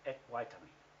at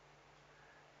Waitangi.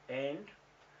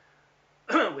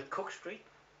 And with Cook Street,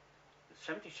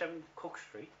 77 Cook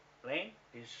Street land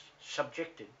is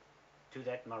subjected to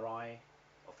that Marae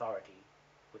authority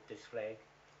with this flag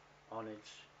on its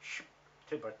ship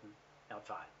to Britain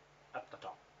outside, up the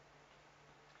top.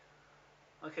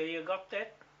 Okay, you got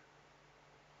that?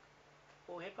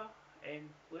 Ohepa and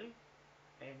Willie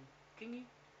and Kingi?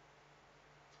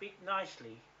 Speak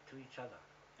nicely to each other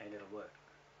and it'll work.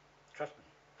 Trust me.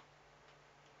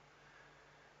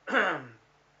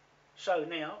 So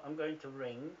now I'm going to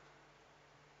ring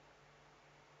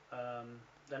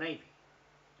the Navy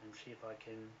and see if I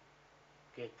can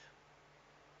get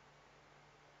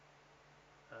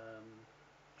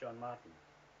John Martin.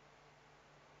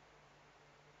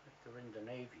 I have to ring the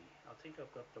Navy. I think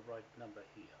I've got the right number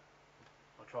here.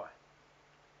 I'll try.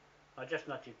 I just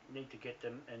need to get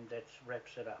them, and that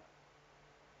wraps it up.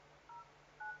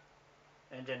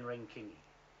 And then ring Kingi.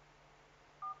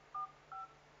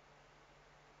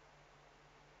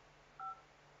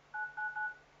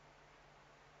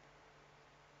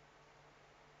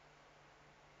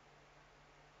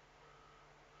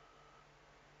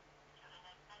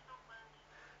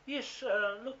 Yes,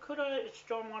 look, it's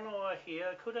John Wanoa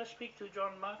here. Could I speak to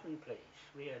John Martin, please,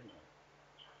 Rear Admiral?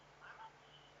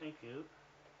 Thank you.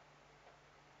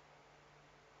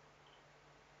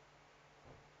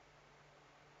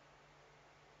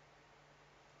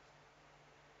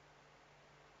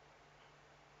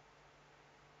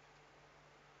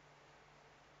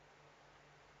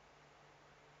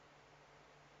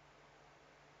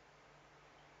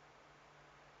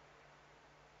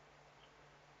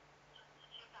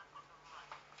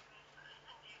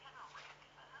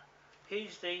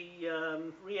 He's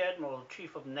the Rear Admiral,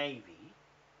 Chief of Navy.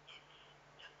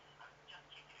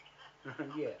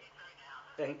 Yeah,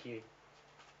 thank you.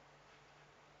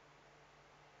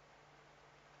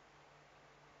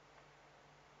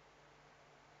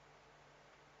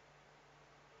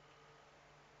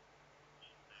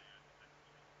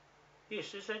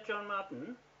 Yes, is that John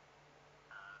Martin?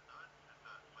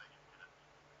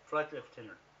 Flight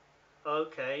Lieutenant.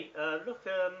 Okay, look,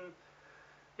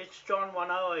 it's John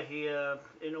Wanoa here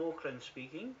in Auckland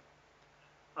speaking.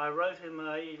 I wrote him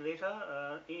a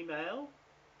letter, email,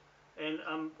 and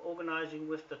I'm organising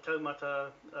with the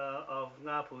taumata of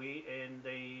Ngāpuhi and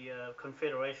the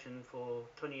Confederation for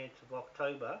 28th of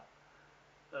October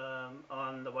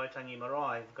on the Waitangi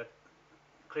Marae. I've got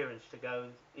clearance to go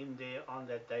in there on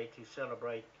that day to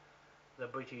celebrate the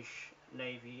British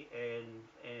Navy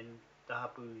and the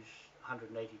Hapu's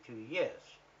 182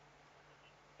 years.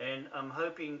 And I'm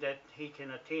hoping that he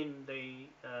can attend the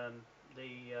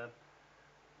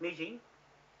meeting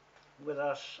with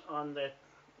us on that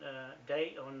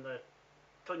day, on the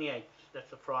 28th,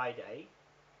 that's a Friday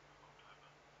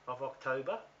of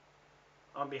October,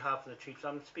 on behalf of the chiefs.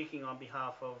 I'm speaking on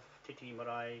behalf of Te Tii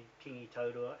Marae, Kingi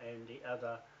Taurua and the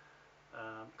other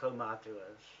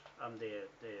kaumātuas. I'm their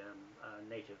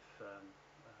native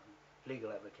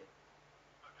legal advocate.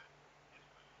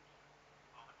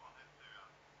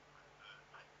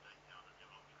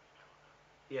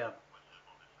 Yeah.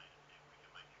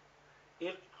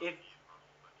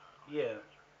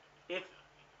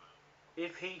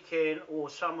 If he can, or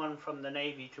someone from the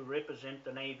Navy to represent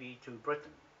the Navy to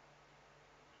Britain,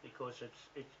 because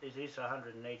it is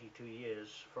 182 years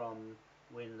from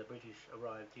when the British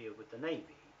arrived here with the Navy,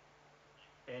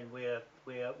 and we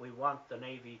want the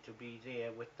Navy to be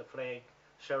there with the flag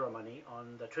ceremony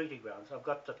on the treaty grounds. I've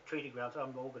got the treaty grounds.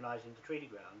 I'm organising the treaty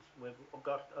grounds. We've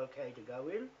got okay to go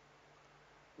in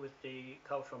with the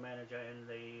cultural manager and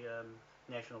the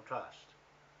National Trust.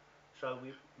 So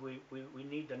we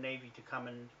need the Navy to come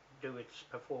and do its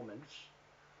performance.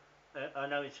 I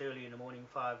know it's early in the morning,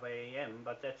 5 a.m.,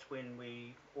 but that's when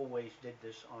we always did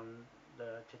this on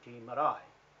the Te Tii Marae.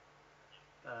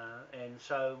 And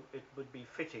so it would be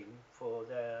fitting for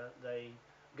the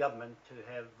government to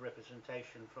have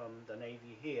representation from the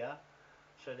Navy here,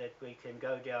 so that we can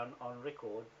go down on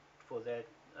record for that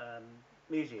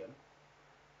museum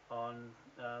on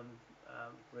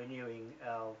renewing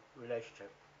our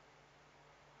relationship.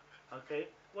 Okay,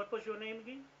 what was your name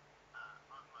again?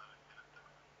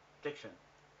 Dixon.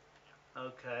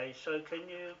 Okay, so can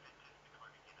you...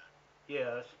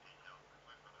 Yes.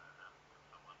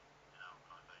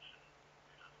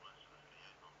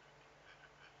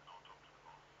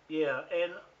 Yeah,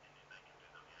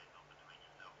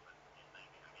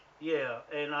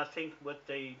 and I think with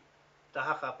the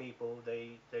Haka people,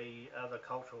 the other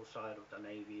cultural side of the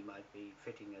Navy might be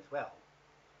fitting as well,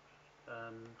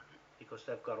 because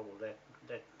they've got all that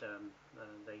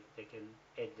they can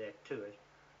add that to it.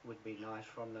 Would be nice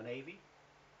from the Navy.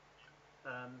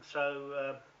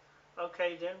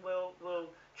 Okay, then we'll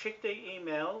check the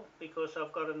email, because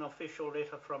I've got an official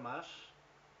letter from us,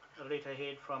 a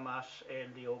letterhead from us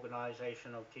and the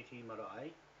organisation of Te Tii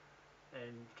Marae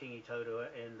and Kingi Taurua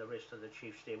and the rest of the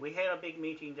chiefs there. We had a big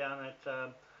meeting down at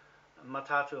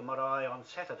Otaua Marae on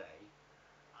Saturday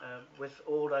with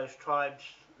all those tribes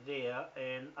there,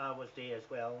 and I was there as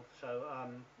well, so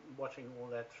I'm watching all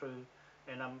that through,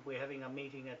 and we're having a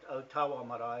meeting at Otaua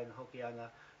Marae in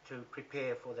Hokianga to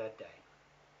prepare for that day.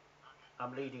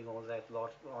 I'm leading all that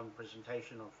lot on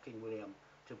presentation of King William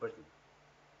to Britain.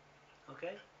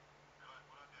 Okay?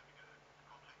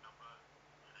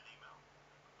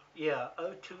 Yeah,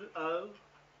 020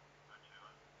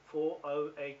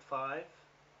 4085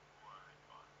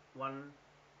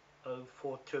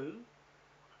 1042,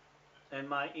 and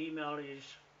my email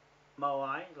is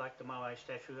Moai, like the Moai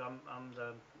statue. I'm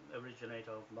the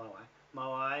originator of Moai.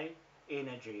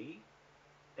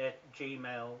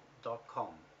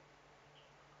 moaienergy@gmail.com.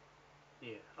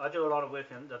 Yeah, I do a lot of work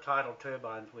in the tidal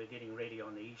turbines. We're getting ready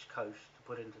on the east coast to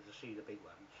put into the sea, the big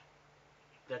ones.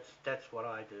 That's what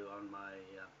I do on my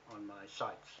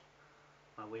sites,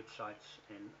 my websites,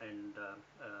 and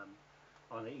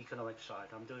on the economic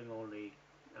side. I'm doing all the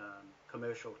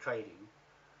commercial trading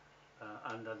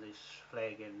under this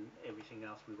flag and everything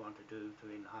else we want to do to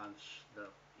enhance the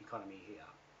economy here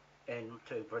and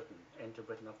to Britain.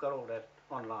 I've got all that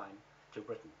online to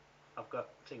Britain. I've got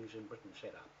things in Britain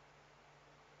set up.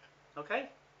 Okay?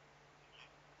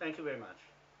 Thank you very much.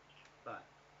 Bye.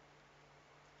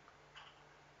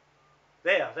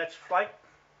 There, that's Flight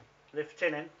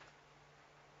Lieutenant.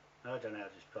 I don't know how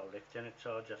to spell Lieutenant,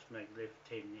 so I'll just make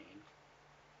Lieutenant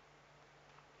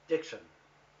Dixon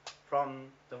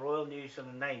from the Royal New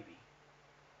Zealand Navy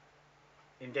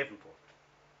in Devonport.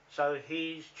 So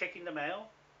he's checking the mail,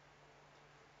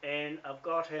 and I've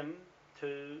got him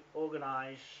to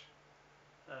organise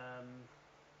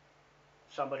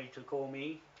somebody to call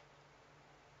me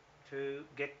to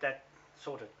get that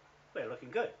sorted. We're looking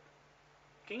good.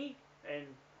 Kingi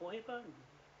and Pohepa and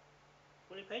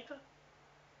Willie Peter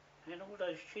and all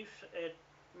those chiefs at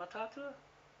Matatua,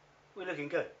 we're looking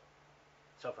good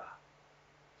so far.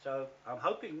 So I'm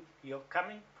hoping you're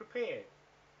coming prepared,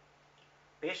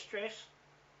 best dressed,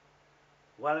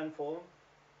 well informed,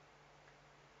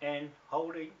 and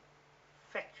holding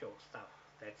factual stuff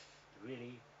that's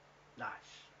really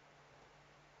nice.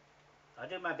 I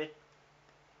do my bit,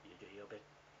 you do your bit,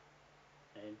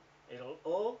 and it'll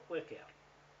all work out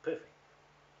perfect.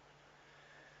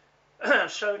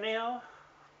 So now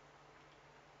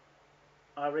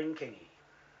I ring Kingi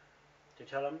to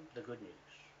tell him the good news,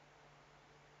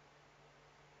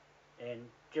 and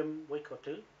Jim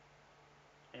Wikotu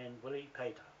and Willie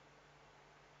Peter.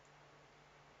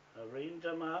 I ring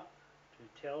them up to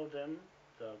tell them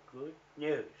the good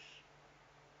news.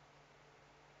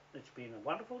 It's been a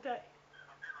wonderful day.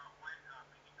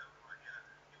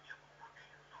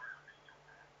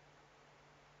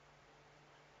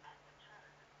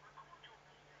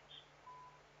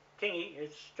 Kingi,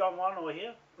 it's John Wano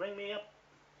here. Ring me up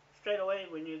straight away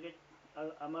when you get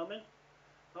a moment.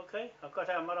 Okay, I've got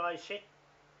our marae set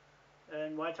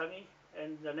in Waitangi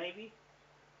and the Navy.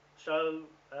 So,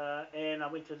 and I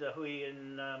went to the hui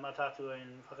in Matatua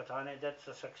in Whakataane. That's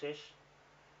a success.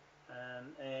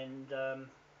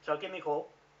 So give me a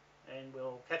call and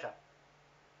we'll catch up.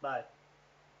 Bye.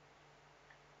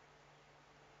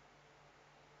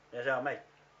 That's our mate.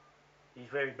 He's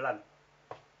very blunt.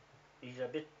 He's a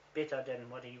bit better than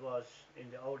what he was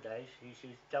in the old days. He used to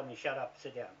tell me, shut up,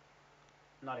 sit down.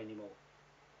 Not anymore.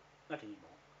 Not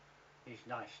anymore. He's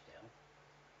nice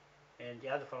now. And the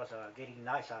other fellows are getting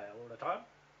nicer all the time.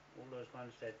 All those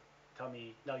ones that tell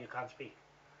me, no, you can't speak.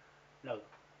 No,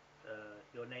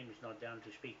 your name is not down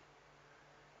to speak.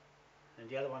 And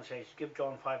the other one says, give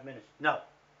John 5 minutes. No.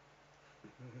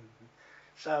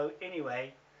 So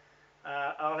anyway,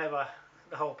 I'll have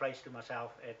the whole place to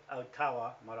myself at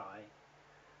Otaua Marae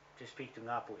to speak to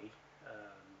Ngāpuhi,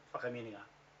 Whakameninga,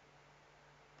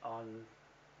 on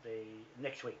the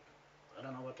next week. I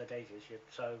don't know what the date is yet.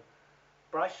 So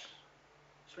Bryce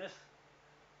Smith,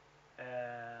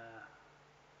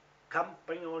 come,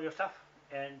 bring all your stuff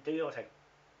and do your thing.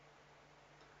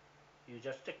 You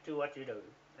just stick to what you do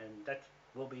and that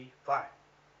will be fine.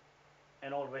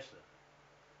 And all the rest of it.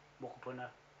 Mokopuna,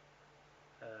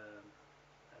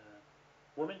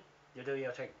 women, you do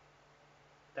your thing.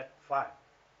 That's fine.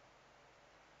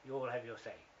 You all have your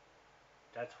say.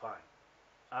 That's fine.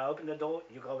 I open the door,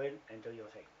 you go in and do your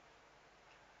thing.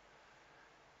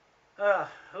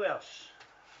 Who else?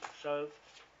 So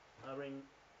I ring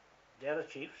the other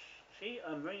chiefs. See,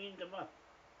 I'm ringing them up.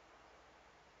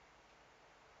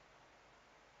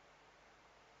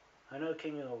 I know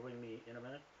King will ring me in a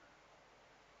minute.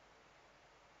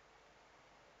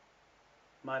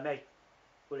 My mate,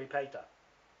 Willie Pita.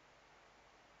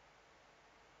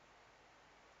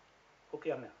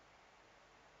 Hokianga.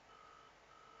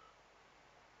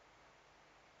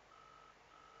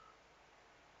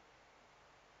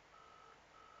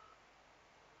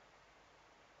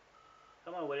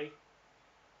 Come on, Willie.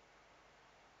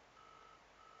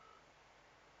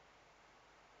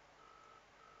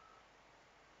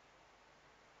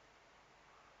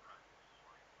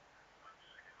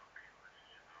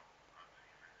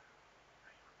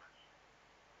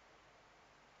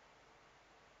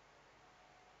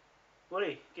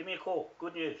 Willie, give me a call.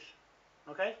 Good news.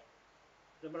 Okay?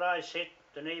 The Marae set,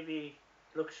 the Navy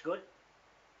looks good,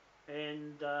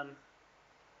 and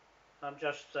I'm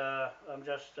just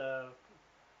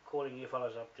calling you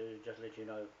fellas up to just let you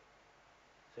know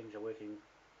things are working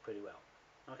pretty well.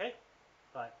 Okay?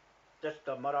 Right. That's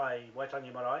the Marae,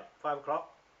 Waitangi Marae, 5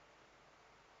 o'clock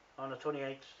on the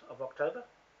 28th of October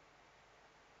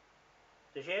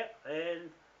this year, and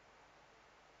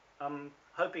I'm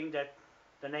hoping that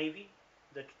the Navy,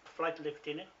 the Flight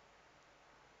Lieutenant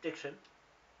Dixon,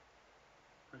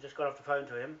 I just got off the phone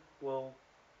to him, will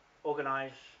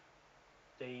organise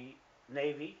the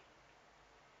Navy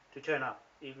to turn up,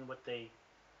 even with the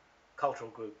cultural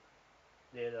group,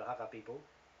 they're the Haka people,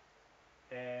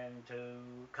 and to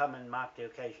come and mark the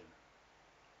occasion.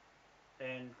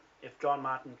 And if John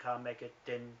Martin can't make it,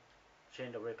 then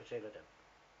send a representative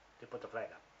to put the flag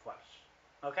up for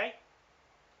us. Okay?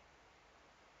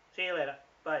 See you later.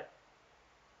 Bye.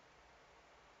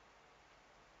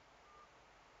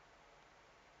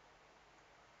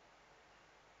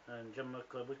 And Jim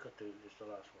Wikatu is the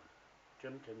last one.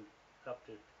 Jim can help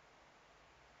to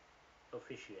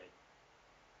officiate.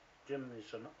 Jim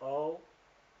is an old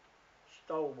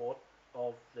stalwart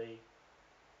of the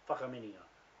Whakameninga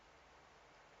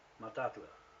Matatua.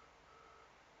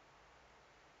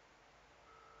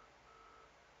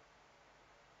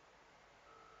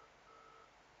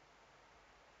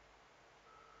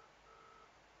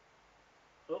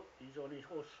 Oh, he's on his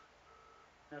horse,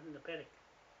 out in the paddock.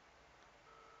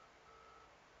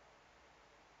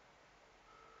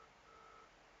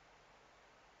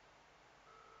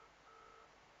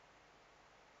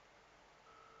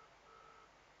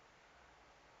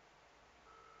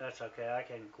 That's okay, I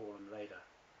can call him later.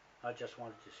 I just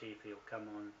wanted to see if he'll come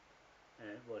on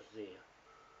and was there.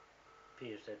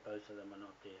 Appears that both of them are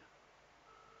not there.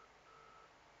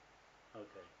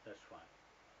 Okay, that's fine.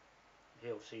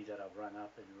 He'll see that I've rung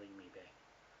up and ring me back.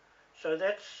 So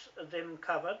that's them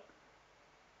covered.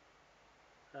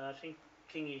 I think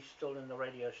Kingi's still in the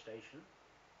radio station.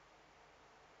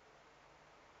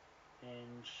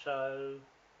 And so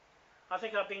I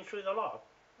think I've been through the lot.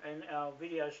 And our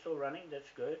video is still running, that's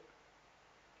good.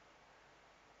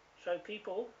 So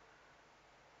people,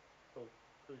 oh,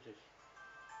 who's this?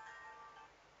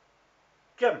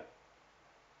 Jim.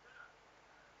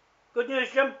 Good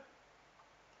news, Jim.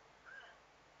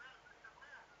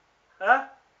 Huh?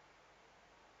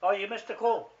 Oh, you missed the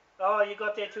call. Oh, you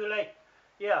got there too late.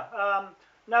 Yeah,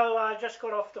 no, I just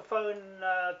got off the phone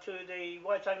to the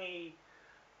Waitangi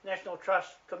National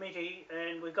Trust Committee,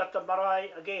 and we got the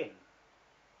marae again.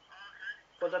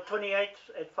 For the 28th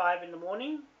at 5 in the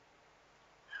morning.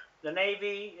 The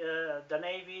Navy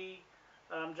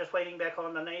I'm just waiting back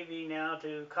on the Navy now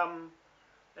to come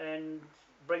and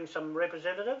bring some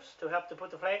representatives to help to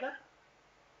put the flag up.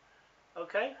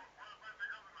 Okay?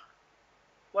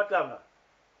 What governor?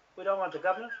 We don't want the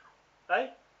governor. Eh?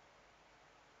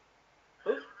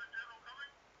 Who?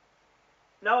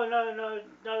 No,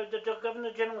 the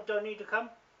Governor General don't need to come.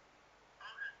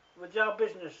 With our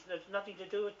business, there's nothing to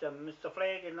do with them. It's the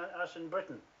flag and us in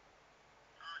Britain.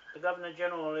 The Governor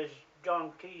General is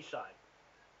John Key's side.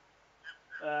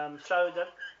 So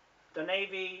the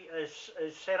Navy is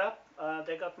set up.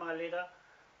 They got my letter,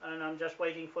 and I'm just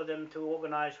waiting for them to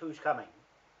organise who's coming.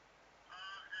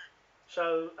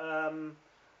 So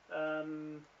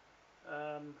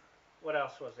what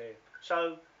else was there?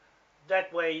 So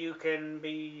that way you can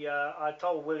be. I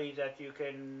told Willie that you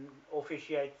can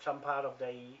officiate some part of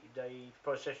the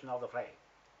procession of the flag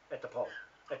at the pole.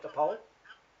 At the pole,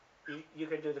 you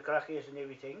can do the karakias and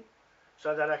everything,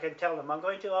 so that I can tell them I'm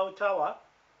going to Otaua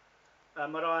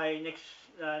Marae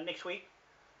next week,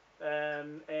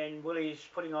 and Willie's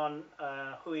putting on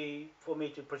hui for me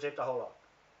to present the whole lot.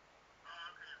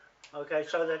 Okay,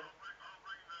 so that.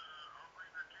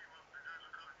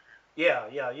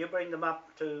 Yeah, you bring them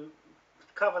up to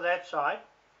cover that side,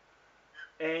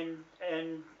 and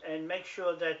make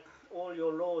sure that all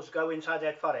your laws go inside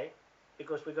that whare,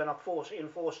 because we're going to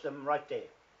enforce them right there.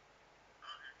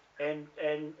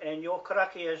 And your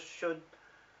karakias should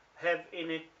have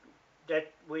in it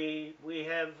that we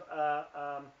have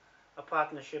a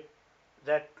partnership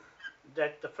that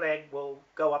the flag will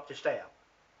go up to stay up.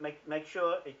 Make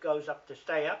sure it goes up to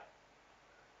stay up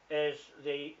as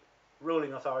the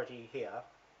ruling authority here.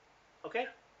 Okay?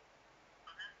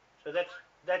 So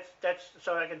that's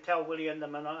so I can tell Willie and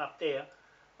them up there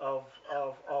of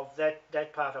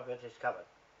that part of it is covered.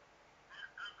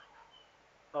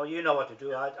 Oh, you know what to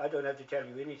do. I don't have to tell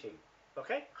you anything.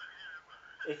 Okay?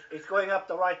 It's going up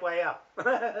the right way up.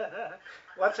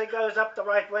 Once it goes up the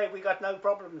right way, we got no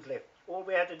problems left. All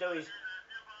we have to do is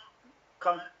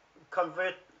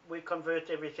convert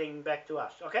everything back to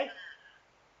us. Okay?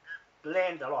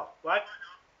 Land a lot, right?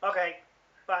 Okay,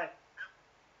 bye.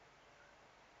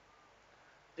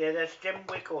 There, that's Jim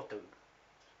Wikotu.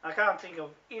 I can't think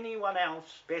of anyone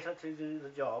else better to do the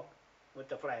job with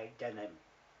the flag than him.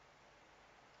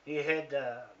 He had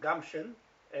gumption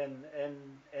and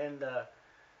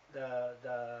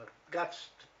the guts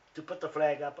to put the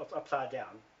flag upside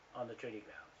down on the treaty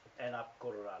grounds and up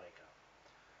Kororareka.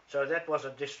 So that was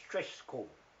a distress call.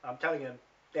 I'm telling him,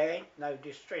 there ain't no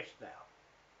distress now.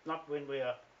 Not when we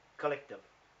are collective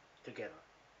together.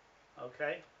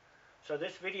 Okay? So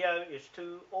this video is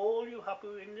to all you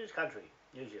hapu in this country,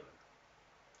 New Zealand,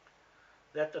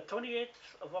 that the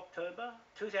 28th of October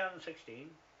 2016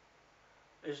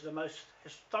 is the most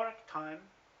historic time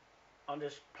on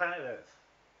this planet Earth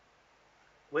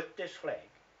with this flag,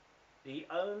 the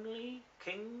only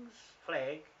King's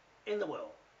flag in the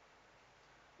world,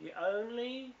 the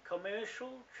only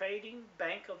commercial trading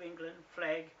Bank of England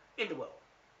flag in the world,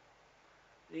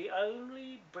 the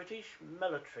only British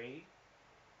military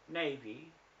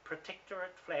Navy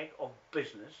protectorate flag of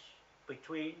business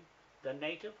between the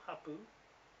native hapu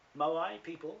Moai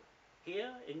people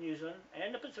here in New Zealand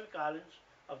and the Pacific Islands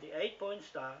of the 8-point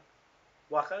star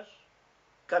wakas,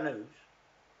 canoes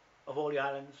of all the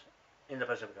islands in the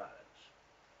Pacific Islands.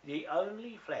 The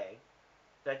only flag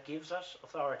that gives us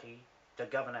authority to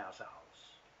govern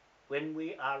ourselves when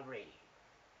we are ready.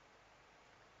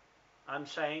 I'm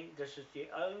saying this is the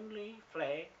only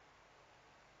flag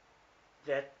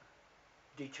that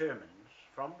determines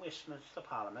from Westminster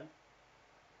Parliament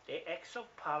the Acts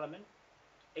of Parliament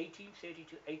 1830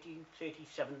 to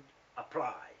 1837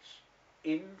 applies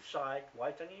inside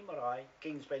Waitangi Marae,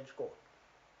 King's Bench Court.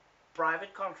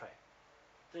 Private contract.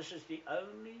 This is the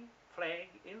only flag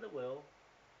in the world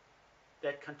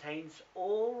that contains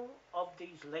all of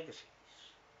these legacies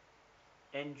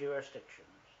and jurisdictions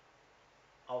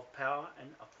of power and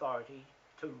authority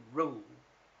to rule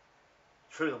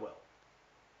through the world.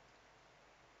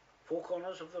 Four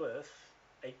corners of the earth,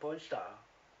 8-point star,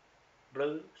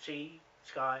 blue, sea,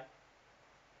 sky,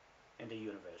 and the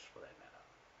universe for that matter,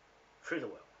 through the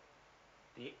world.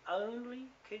 The only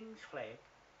King's flag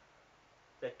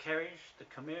that carries the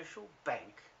commercial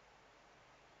bank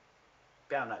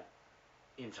bound note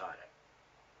inside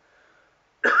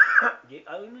it. The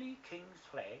only King's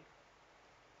flag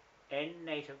and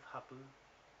native hapu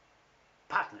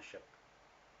partnership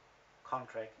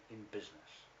contract in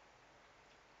business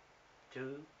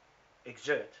to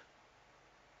exert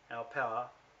our power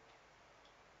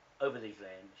over these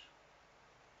lands,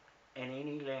 and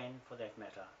any land for that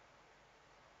matter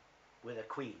where the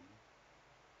Queen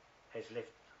has left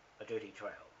a dirty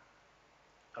trail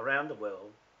around the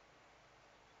world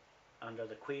under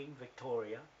the Queen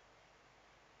Victoria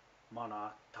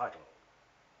monarch title,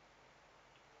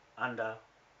 under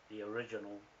the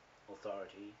original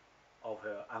authority of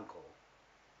her uncle,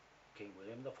 King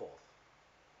William the Fourth,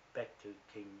 back to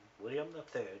King William the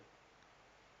Third,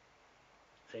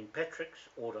 St. Patrick's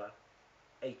Order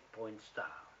 8-point star,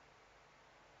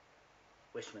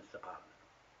 Westminster Parliament.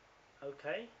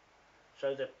 Okay,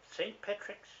 so the St.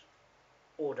 Patrick's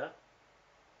Order,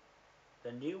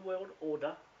 the New World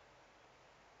Order,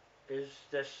 is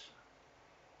this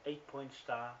 8-point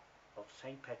star of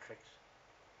St. Patrick's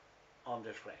on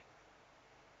this flag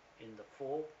in the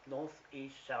 4 north,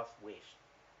 east, south, west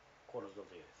corners of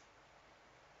the earth.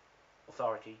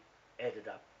 Authority added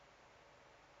up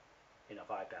in a £5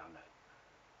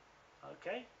 note.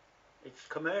 Okay, it's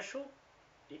commercial,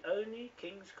 the only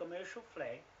King's commercial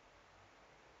flag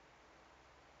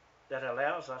that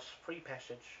allows us free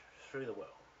passage through the world.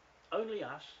 Only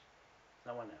us,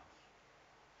 no one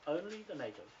else. Only the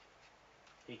native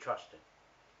he trusted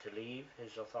to leave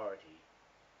his authority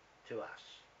to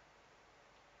us.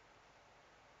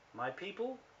 My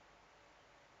people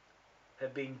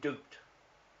have been duped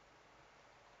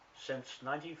since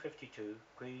 1952.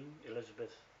 Queen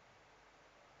Elizabeth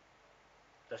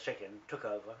II took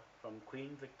over from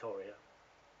Queen Victoria,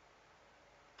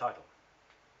 title,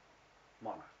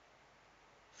 monarch,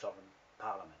 sovereign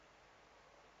parliament,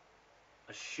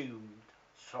 assumed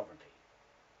sovereignty.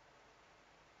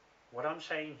 What I'm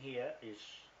saying here is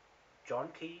John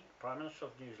Key, Prime Minister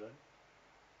of New Zealand,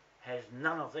 has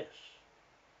none of this.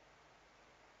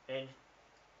 And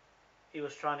he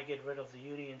was trying to get rid of the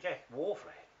Union Jack war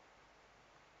flag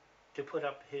to put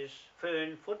up his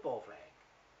Fern football flag,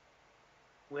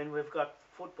 when we've got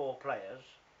football players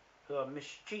who are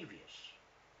mischievous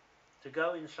to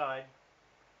go inside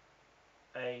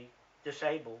a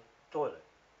disabled toilet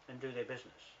and do their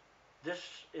business. This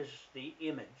is the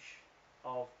image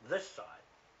of this side,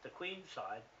 the Queen's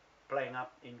side, playing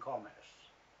up in commerce.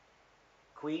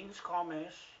 Queen's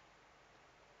commerce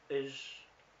is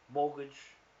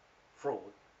mortgage fraud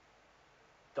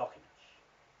documents,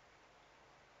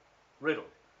 riddled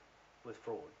with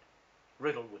fraud,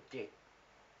 riddled with debt,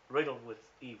 riddled with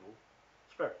evil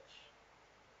spirits.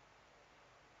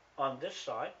 On this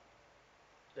side,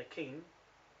 the King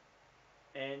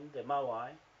and the Moai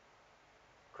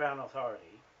Crown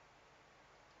Authority,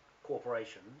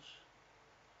 corporations,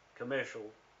 commercial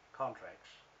contracts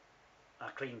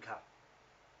are clean cut.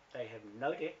 They have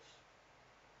no debts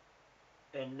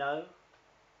and no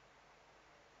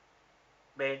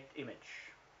bad image.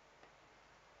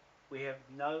 We have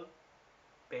no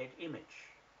bad image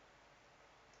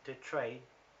to trade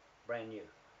brand new.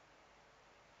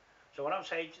 So what I'm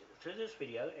saying through this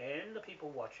video, and the people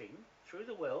watching through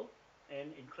the world,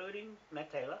 and including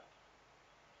Matt Taylor,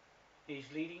 he's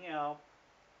leading our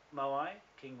Moai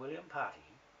King William party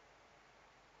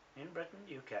in Britain,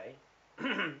 UK,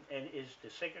 and is the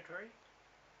secretary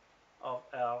of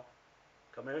our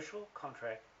commercial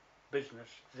contract business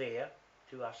there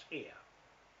to us here.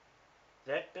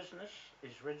 That business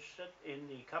is registered in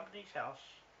the Company's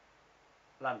House,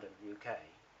 London, UK,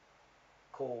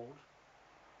 called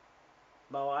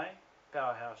Moai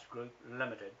Powerhouse Group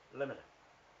Limited.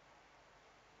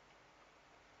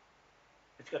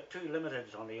 It's got 2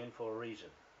 limiteds on the end for a reason.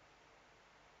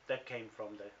 That came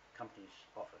from the company's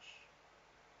office.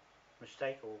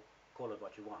 Mistake, or call it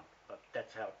what you want, but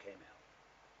that's how it came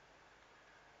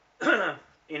out.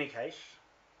 Any case,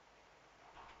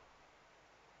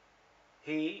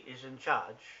 he is in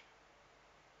charge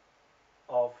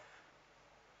of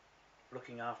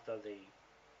looking after the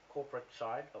corporate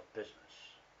side of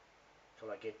business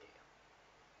till I get there.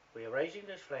 We are raising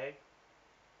this flag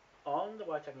on the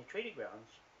Waitangi Treaty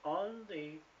grounds, on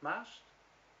the mast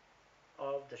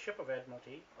of the ship of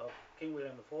Admiralty of King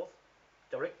William IV,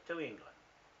 direct to England.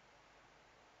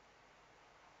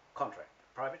 Contract,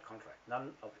 private contract,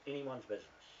 none of anyone's business.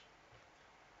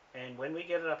 And when we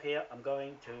get it up here, I'm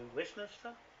going to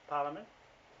Westminster Parliament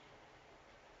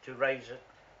to raise it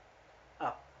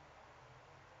up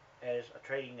as a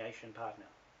trading nation partner.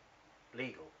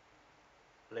 Legal,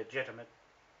 legitimate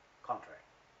contract.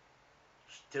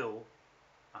 Still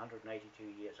 182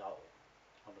 years old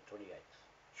on the 28th.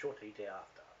 Shortly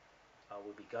thereafter, I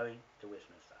will be going to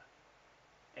Westminster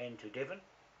and to Devon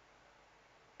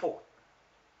Port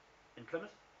in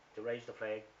Plymouth to raise the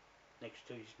flag next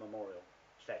to his memorial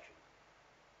statue.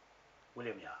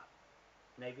 William Yard,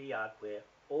 Navy Yard, where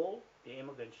all the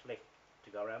immigrants left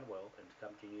to go around the world and to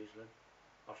come to New Zealand,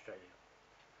 Australia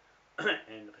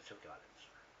and the Pacific Islands.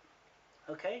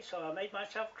 Okay, so I made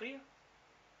myself clear.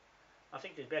 I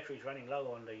think the battery's running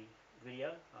low on the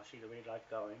video. I see the red light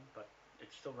going, but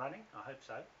it's still running. I hope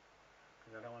so,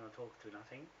 because I don't want to talk to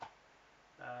nothing.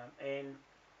 And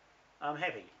I'm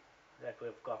happy that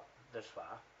we've got this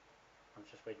far. I'm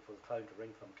just waiting for the phone to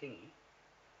ring from Kingi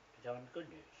to tell him the good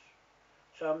news.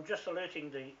 So I'm just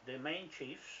alerting the main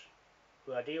chiefs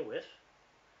who I deal with,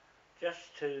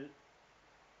 just to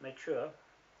make sure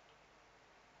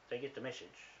they get the message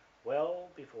well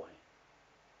beforehand.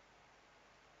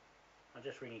 I'm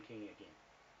just ringing Kingi again.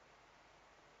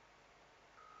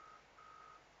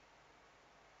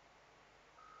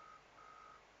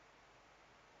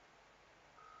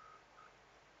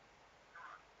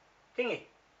 Kingi,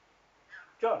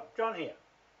 John here.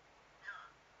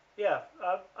 Yeah,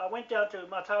 I went down to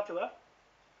Matatua,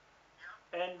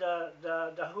 and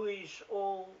the hui's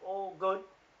all good.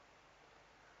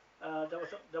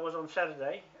 That was on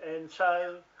Saturday, and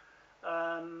so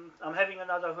I'm having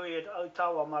another hui at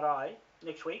Otaua Marae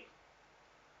next week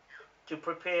to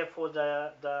prepare for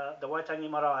the Waitangi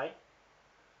Marae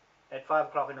at 5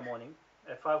 o'clock in the morning.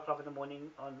 At 5 o'clock in the morning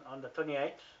on the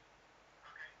 28th.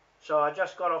 So I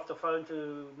just got off the phone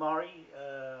to Marae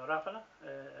Rapana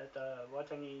at the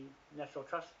Waitangi National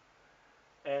Trust,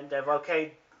 and they've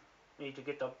okayed me to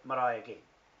get the marae again.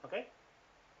 Okay?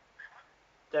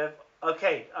 They've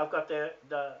okayed. I've got the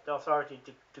authority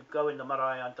to go in the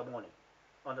marae on the morning,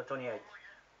 on the 28th,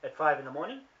 at 5 in the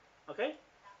morning. Okay?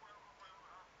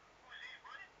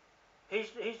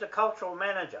 He's the cultural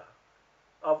manager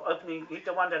of opening. He's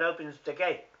the one that opens the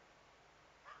gate.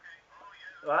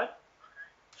 Right?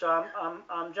 So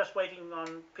I'm just waiting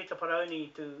on Pita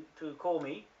Paraone to call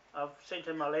me. I've sent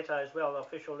him a letter as well, an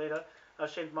official letter. I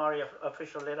sent Marae a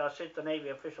official letter. I sent the Navy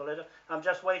official letter. I'm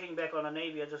just waiting back on the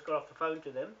Navy. I just got off the phone to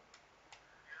them,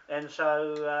 and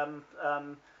so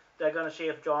they're going to see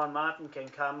if John Martin can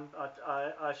come.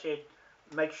 I said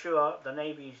make sure the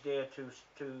Navy's there to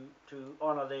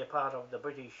honour their part of the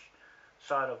British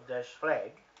side of this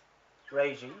flag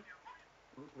raising,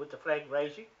 with the flag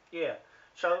raising. Yeah.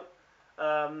 So.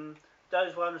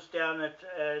 Those ones down at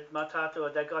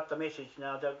Matatua, they got the message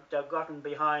now. They've gotten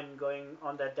behind going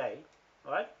on that day,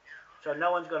 right? So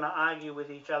no one's going to argue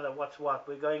with each other what's what.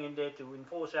 We're going in there to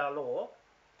enforce our law,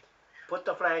 put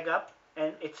the flag up,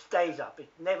 and it stays up.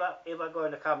 It's never ever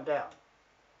going to come down.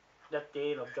 That's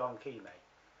the end of John Key,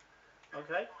 mate.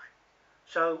 Okay?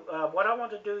 So what I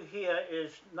want to do here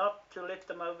is not to let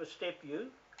them overstep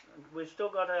you. We've still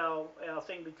got our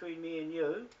thing between me and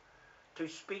you, to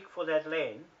speak for that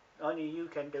land. Only you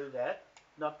can do that,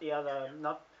 not the other,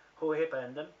 not Hohepa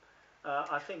and them.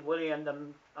 I think William and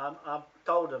them, I've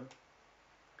told them,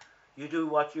 you do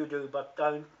what you do, but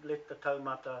don't let the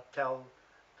taumata tell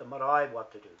the marae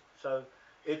what to do. So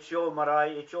it's your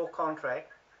marae, it's your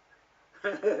contract.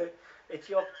 It's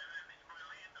your,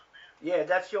 yeah,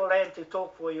 that's your land to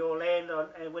talk for your land on,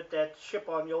 and with that ship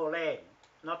on your land,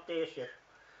 not their ship.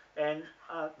 And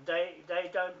they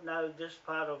don't know this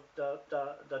part of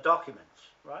the documents,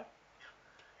 right?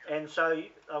 And so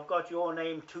I've got your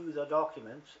name to the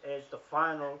documents as the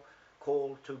final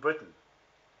call to Britain.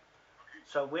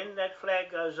 So when that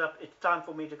flag goes up, it's time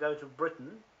for me to go to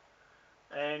Britain,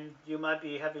 and you might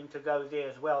be having to go there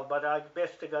as well, but I'd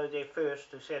best to go there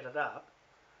first to set it up,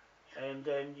 and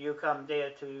then you come there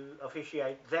to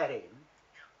officiate that end.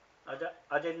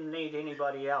 I didn't need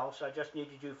anybody else. I just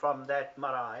needed you from that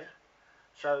marae.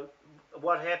 So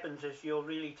what happens is you're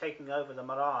really taking over the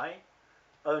marae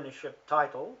ownership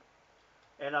title,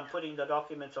 and I'm putting the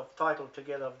documents of title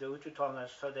together of the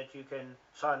Ututongas so that you can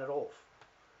sign it off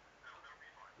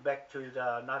back to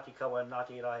the Ngati Kawa and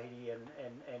Ngati Rahiri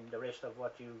and the rest of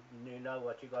what you know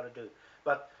what you got to do.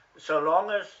 But so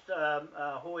long as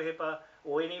Hohepa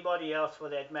or anybody else for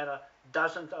that matter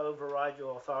doesn't override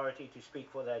your authority to speak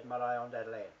for that marae on that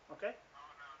land, okay?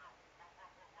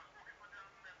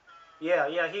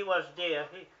 Yeah, he was there.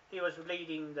 He was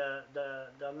leading the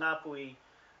Ngāpui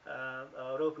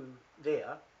Ropu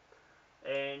there,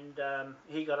 and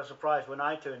he got a surprise when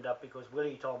I turned up because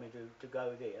Willie told me to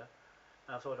go there.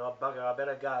 I thought, oh bugger, I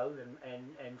better go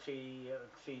and see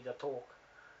the talk,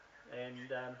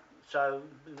 and so,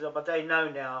 but they know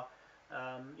now,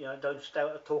 you know, don't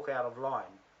talk out of line.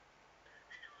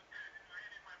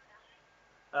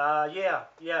 Yeah.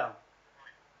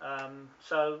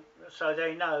 So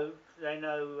they know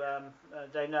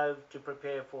to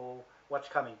prepare for what's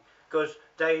coming, because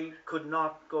they could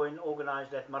not go and organise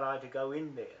that marae to go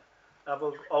in there. I've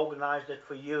organised it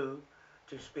for you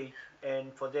to speak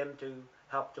and for them to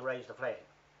help to raise the flag.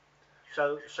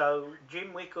 So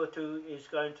Jim Wikotu is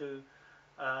going to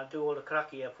do all the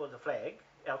karakia for the flag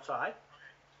outside,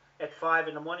 at 5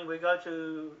 in the morning. We go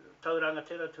to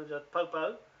Taurangatira to the Pou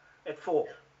Pou at 4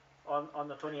 on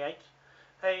the 28th.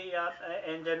 Hey,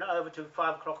 and then over to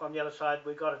 5 o'clock on the other side.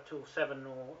 We got it till 7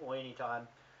 or any time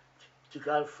to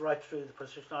go right through the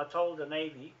procession. I told the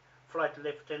Navy, Flight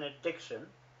Lieutenant Dixon,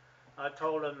 I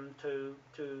told him to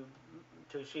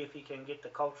see if he can get the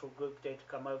cultural group there to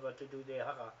come over to do their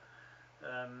haka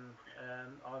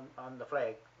on the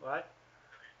flag, right?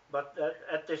 But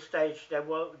at this stage, they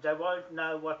won't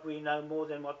know what we know more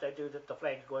than what they do, that the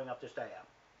flag's going up this day up.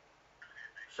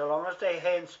 So long as their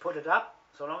hands put it up,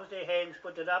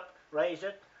 raise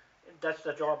it, that's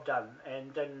the job done.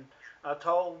 And then I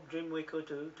told Jim Wiku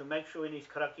to make sure in his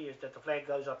karaki is that the flag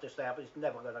goes up this day up, it's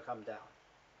never going to come down.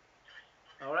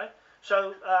 Alright?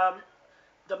 So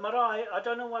the marae, I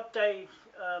don't know what day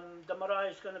the marae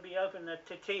is going to be open at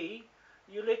Te Tii.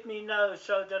 You let me know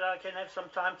so that I can have some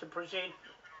time to present.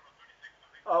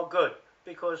 Oh, good,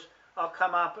 because I'll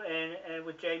come up and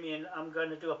with Jamie, and I'm going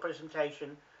to do a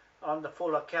presentation on the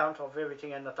full account of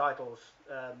everything and the titles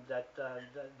that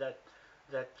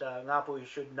Ngāpuhi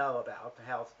should know about,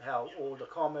 how all the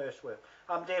commerce works.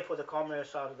 I'm there for the commerce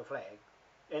side of the flag,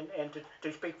 and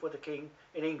to speak for the King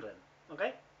in England.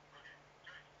 Okay?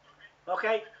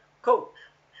 Okay, cool.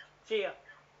 See ya.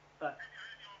 Bye.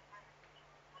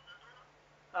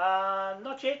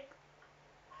 Not yet.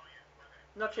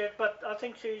 Not yet, but I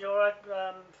think she's all right.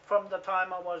 From the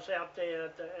time I was out there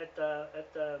at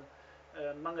the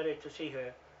Mangere to see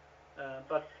her,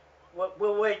 but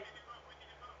we'll wait.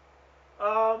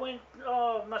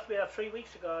 Must be 3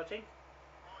 weeks ago, I think.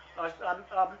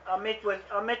 I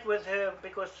met with her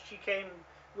because she came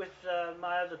with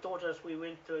my other daughters. We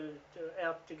went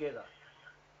out together.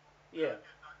 Yeah.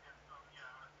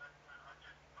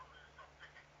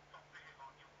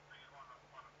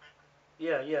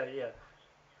 Yeah.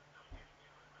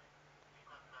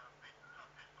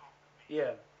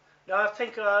 Yeah. No, I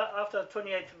think after the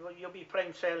 28th you'll be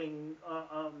plain sailing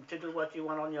to do what you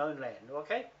want on your own land,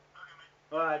 okay?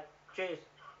 Alright, cheers.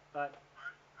 Bye.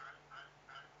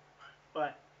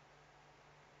 Bye.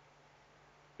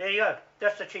 There you go,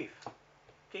 that's the chief.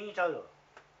 Kingi Taurua.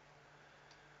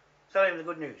 Tell him the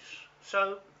good news.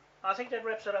 So, I think that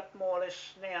wraps it up more or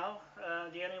less now.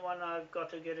 The only one I've got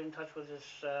to get in touch with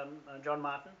is John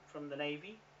Martin from the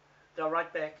Navy. They'll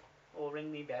write back or ring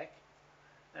me back.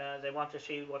 They want to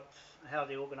see how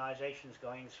the organisation's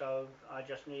going, so I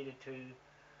just needed to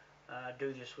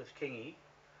do this with Kingi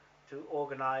to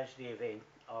organise the event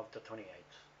of the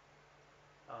 28th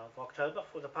of October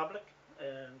for the public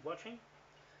watching.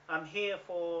 I'm here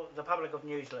for the public of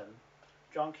New Zealand.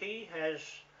 John Key has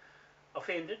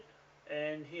offended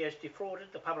and he has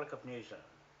defrauded the public of New Zealand.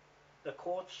 The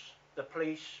courts, the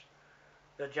police,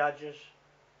 the judges,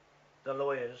 the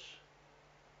lawyers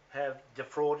have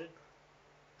defrauded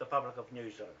the public of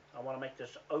New Zealand. I want to make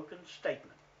this open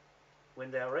statement.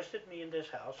 When they arrested me in this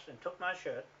house and took my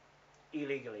shirt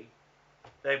illegally,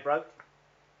 they broke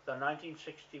the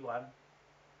 1961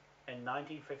 and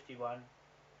 1951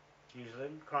 New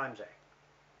Zealand Crimes Act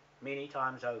many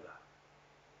times over.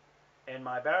 And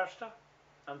my barrister,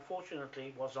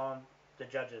 unfortunately, was on the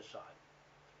judge's side.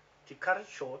 To cut it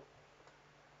short,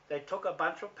 they took a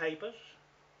bunch of papers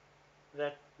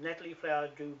that Natalie Flower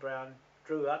Brown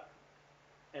drew up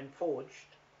and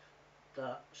forged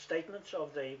the statements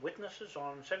of the witnesses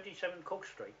on 77 Cook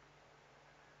Street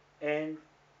and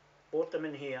brought them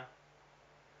in here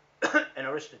and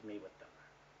arrested me with them.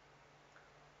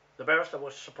 The barrister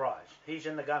was surprised. He's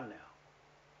in the gun now.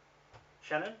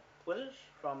 Shannon Withers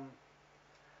from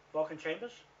Vulcan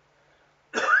Chambers,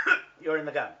 you're in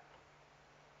the gun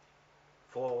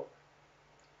for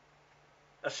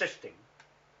assisting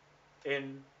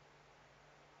in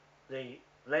the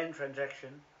land transaction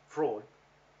fraud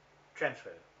transfer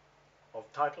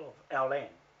of title of our land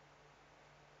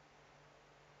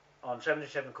on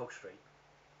 77 Cook Street.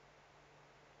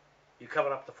 You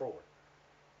covered up the fraud.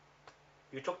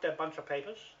 You took that bunch of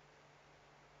papers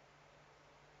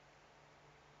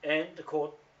and the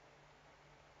court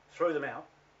threw them out.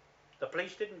 The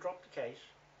police didn't drop the case.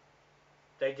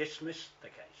 They dismissed the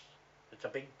case. It's a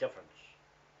big difference.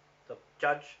 The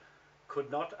judge could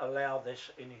not allow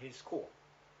this in his court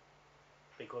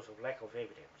because of lack of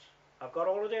evidence. I've got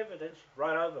all of the evidence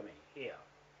right over me here.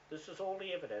 This is all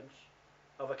the evidence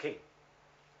of a king.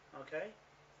 Okay?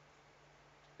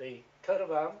 The coat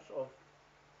of arms of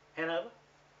Hanover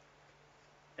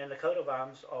and the coat of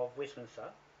arms of Westminster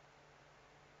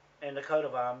and the coat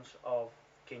of arms of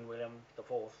King William the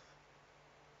IV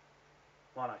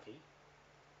monarchy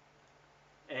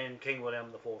and King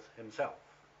William the IV himself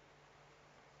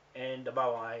and the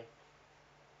Moai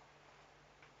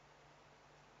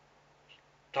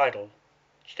title,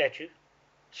 statue,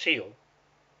 seal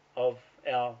of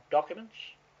our documents,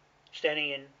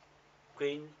 standing in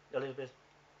Queen Elizabeth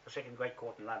II Great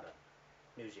Court in London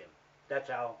Museum. That's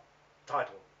our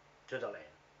title to the land.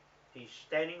 He's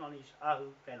standing on his Ahu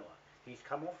Whenua. He's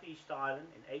come off Easter Island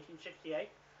in 1868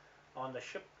 on the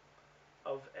ship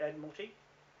of Admiralty,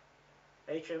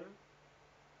 HMS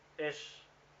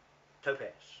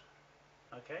Topaz.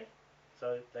 Okay,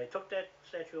 so they took that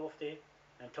statue off there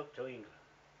and took to England.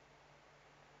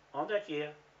 On that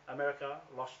year, America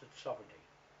lost its sovereignty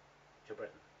to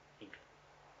Britain, England.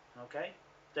 Okay,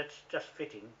 that's just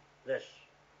fitting this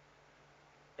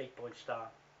 8-point star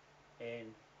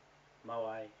and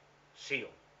Moai seal.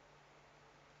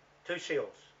 Two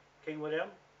seals, King William,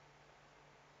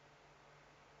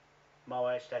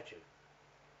 Moai statue,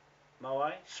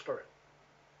 Moai spirit,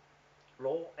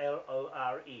 law,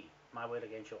 L-O-R-E, my word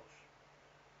against yours,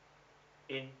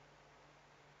 in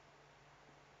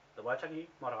the Waitangi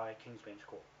Marae King's Bench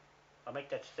Court. I make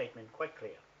that statement quite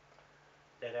clear,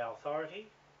 that our authority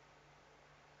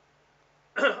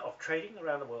of trading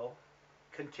around the world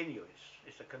continues.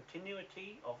 It's a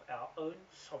continuity of our own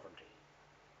sovereignty.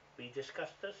 We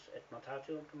discussed this at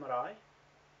Matatu Marae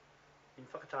in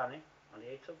Whakatane on the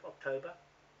 8th of October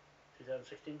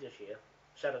 2016 this year,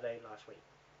 Saturday last week.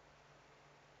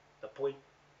 The point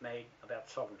made about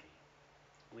sovereignty.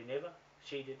 We never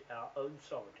ceded our own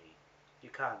sovereignty. You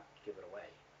can't give it away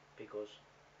because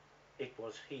it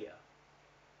was here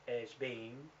as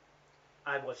being,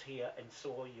 I was here and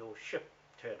saw your ship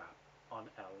turn up on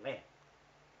our land.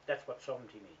 That's what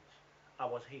sovereignty means. I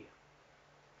was here.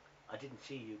 I didn't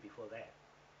see you before that.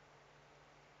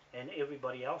 And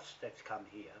everybody else that's come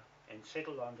here and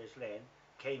settled on this land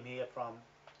came here from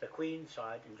the Queen's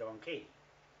side in John Key.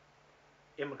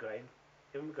 Immigration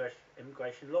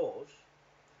laws.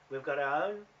 We've got our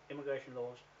own immigration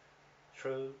laws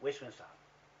through Westminster.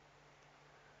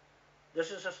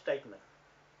 This is a statement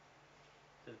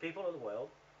to the people of the world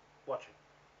watching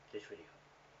this video.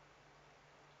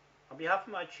 On behalf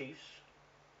of my chiefs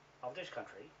of this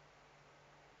country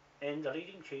and the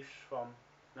leading chiefs from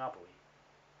Ngāpuhi,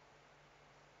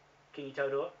 Kingi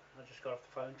Taurua, I just got off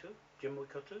the phone to, Jim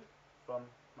Wikutu from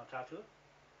Matatua,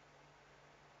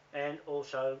 and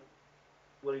also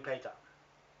Willie Peita.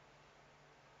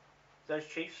 Those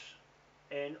chiefs,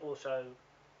 and also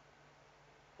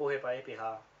Pohepa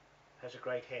Epiha has a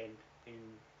great hand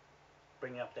in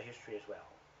bringing up the history as well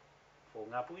for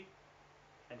Ngāpuhi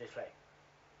and this flag.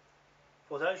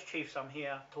 For those chiefs, I'm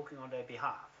here talking on their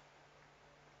behalf,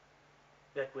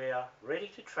 that we are ready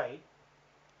to trade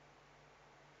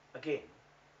again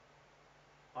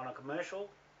on a commercial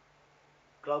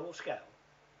global scale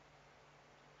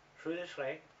through this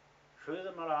flag, through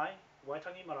the Marae,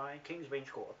 Waitangi Marae, King's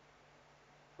Bench Court.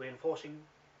 We're enforcing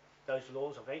those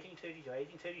laws of 1830 to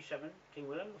 1837, King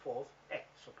William IV,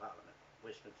 Acts of Parliament,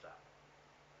 Westminster,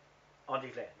 on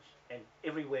these lands, and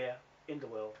everywhere in the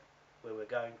world where we're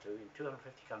going to, in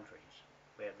 250 countries,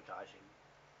 we're advertising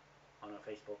on our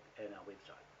Facebook and our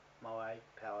website,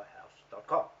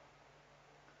 moaipowerhouse.com.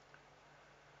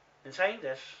 In saying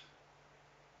this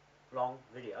long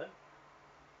video,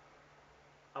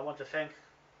 I want to thank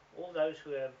all those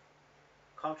who have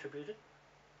contributed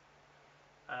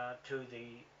to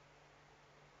the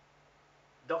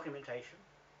documentation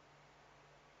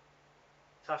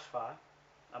thus far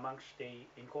amongst the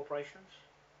incorporations,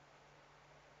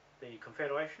 the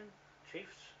Confederation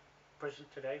chiefs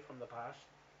present today from the past,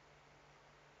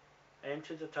 and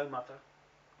to the taumata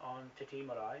on Te Tii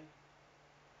Marae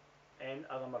and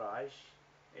other maraes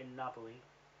in Ngāpuhi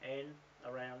and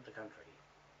around the country,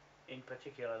 in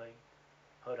particularly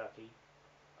Hauraki,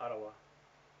 Arawa,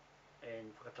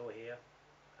 and Whakatoa here,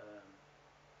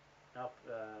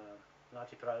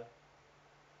 Ngati Pro,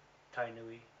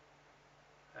 Tainui,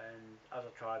 and other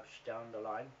tribes down the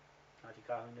line, Ngati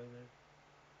Kahununu,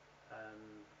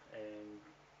 and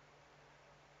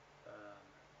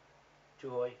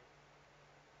Tuhoi,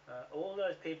 all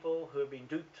those people who have been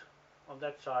duped on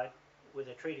that side with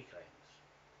their treaty claims,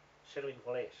 settling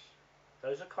for less.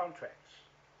 Those are contracts.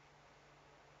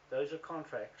 Those are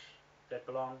contracts that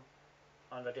belong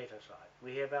on the debtor side.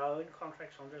 We have our own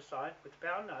contracts on this side with the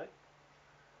pound note,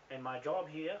 and my job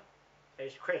here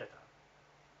as creditor.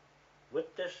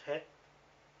 With this hat,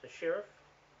 the sheriff,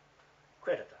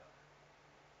 creditor,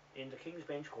 in the King's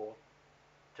Bench Court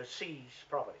to seize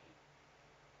property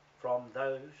from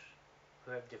those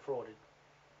who have defrauded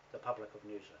the public of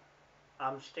New Zealand.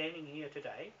 I'm standing here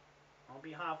today on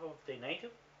behalf of the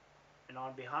native and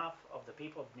on behalf of the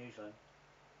people of New Zealand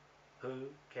who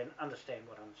can understand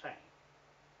what I'm saying,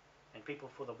 and people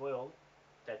for the world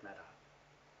that matter,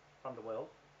 from the world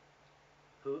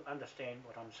who understand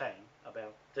what I'm saying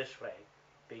about this flag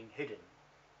being hidden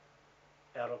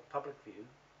out of public view,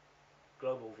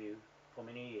 global view, for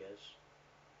many years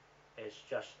as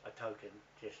just a token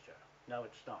gesture. No,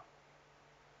 it's not.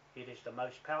 It is the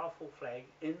most powerful flag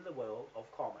in the world of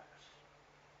commerce.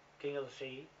 King of the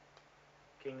sea,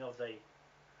 king of the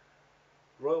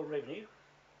royal revenue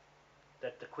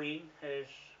that the Queen has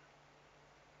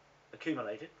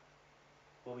accumulated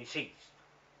will be seized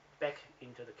back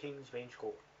into the King's Bench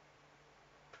Court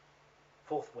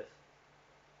forthwith.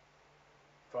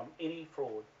 From any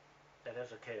fraud that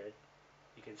has occurred,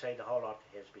 you can say the whole lot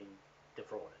has been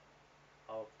defrauded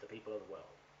of the people of the world,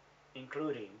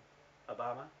 including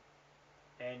Obama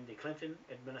and the Clinton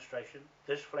administration.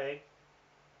 This flag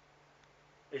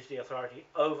is the authority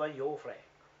over your flag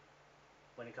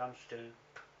when it comes to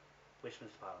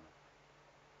Westminster Parliament.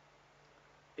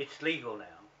 It's legal now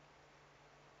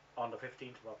on the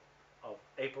 15th of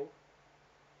April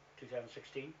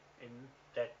 2016 in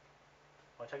that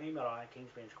Waitangi Marae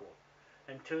King's Bench Court.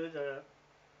 And to the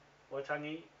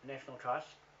Waitangi National Trust,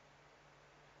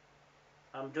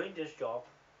 I'm doing this job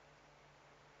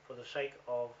for the sake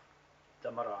of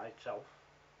the marae itself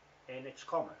and its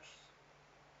commerce.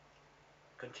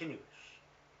 Continuous.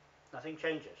 Nothing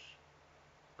changes.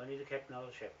 Only the captain of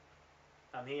the ship.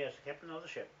 I'm here as the captain of the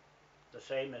ship, the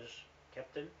same as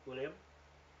Captain William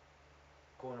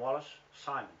Cornwallis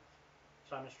Simon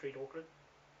Street, Auckland.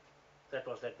 That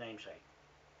was that namesake.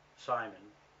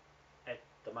 Simon at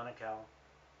the Manukau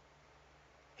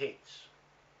heads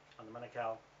on the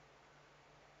Manukau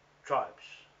tribes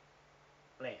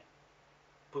land,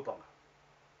 Puponga.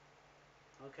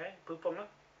 Okay, Puponga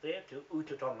there to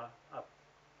Utatonga up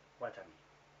Waitangi.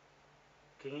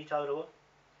 Kingi Taurua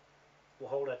will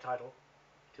hold that title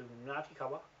to Ngati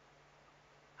Kawa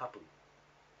Hapu.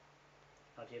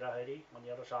 Ngati Rahiri on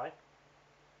the other side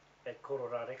at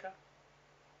Kororareka,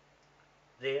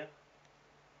 there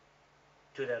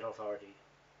to that authority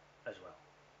as well.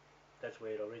 That's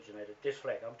where it originated, this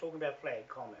flag. I'm talking about flag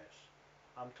commerce.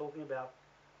 I'm talking about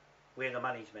where the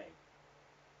money's made,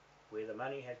 where the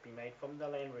money has been made from the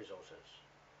land resources,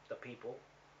 the people,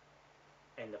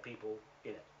 and the people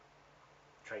in it,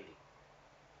 trading.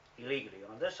 Illegally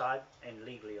on this side and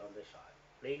legally on this side.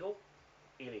 Legal,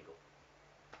 illegal.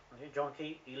 Okay, John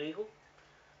Key, illegal.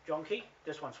 John Key,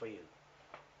 this one's for you.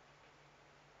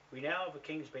 We now have a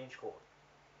King's Bench Court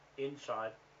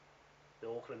inside the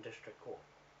Auckland District Court.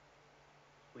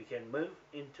 We can move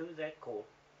into that court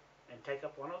and take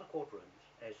up one of the courtrooms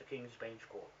as the King's Bench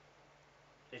Court.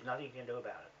 There's nothing you can do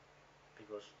about it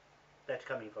because that's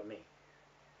coming from me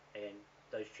and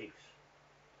those chiefs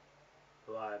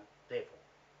who I'm there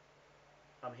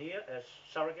for. I'm here as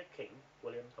surrogate King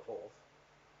William the IV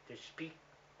to speak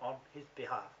on his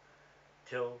behalf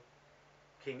till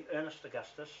King Ernest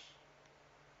Augustus,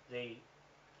 the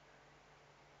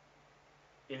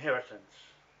inheritance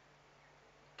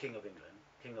King of England,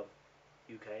 King of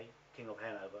UK, King of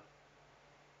Hanover,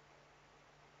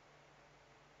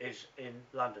 is in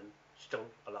London still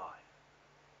alive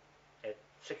at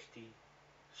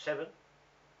 67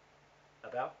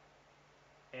 about,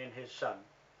 and his son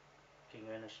King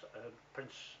Ernest,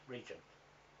 Prince Regent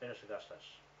Ernest Augustus,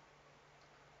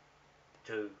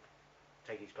 to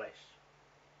take his place.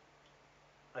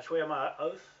 I swear my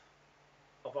oath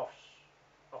of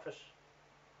office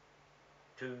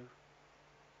to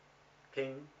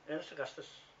King Ernest Augustus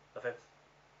V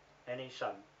and his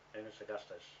son Ernest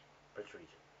Augustus, Prince Regent.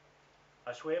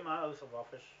 I swear my oath of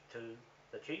office to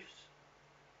the chiefs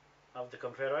of the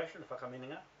Confederation, the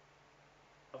Whakameninga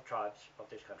of tribes of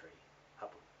this country,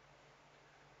 Hapu.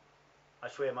 I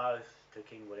swear my oath to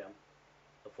King William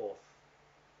the IV,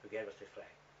 who gave us this flag,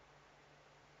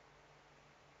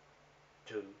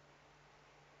 to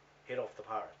head off the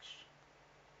pirates,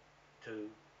 to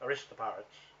arrest the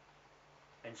pirates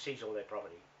and seize all their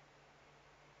property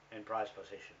and prized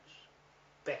possessions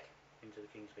back into the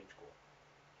King's Bench Court,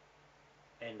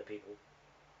 and the people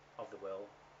of the world,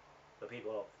 the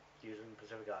people of New Zealand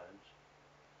Pacific Islands,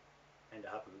 and the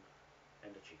Hapu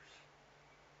and the chiefs.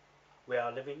 We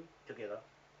are living together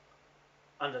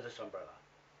under this umbrella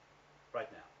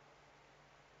right now,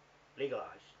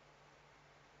 legalized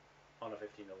on the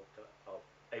 15th of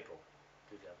April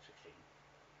 2016.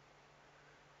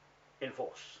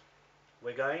 Enforce.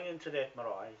 We're going into that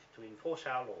marae to enforce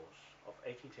our laws of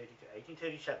 1830 to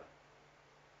 1837,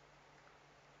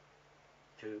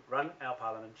 to run our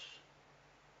parliaments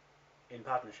in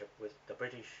partnership with the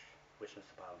British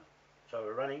Westminster Parliament. So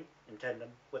we're running in tandem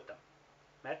with them.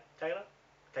 Matt Taylor,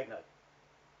 take note.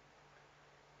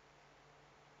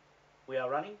 We are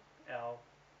running our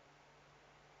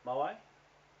Moai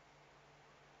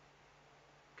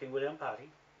King William party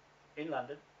in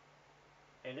London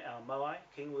and our Moai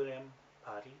King William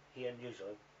party here in New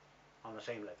Zealand on the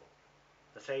same level,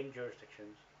 the same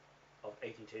jurisdictions of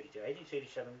 1832.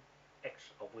 1837 Acts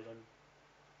of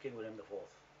King William IV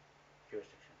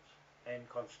jurisdictions and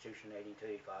Constitution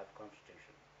 1835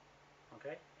 Constitution.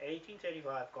 Okay,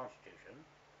 1835 Constitution,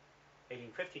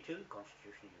 1852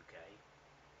 Constitution UK,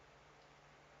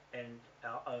 and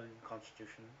our own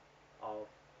Constitution of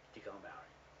Te Kawa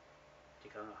Marae, Te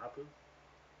Kawa Hapu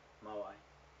Moai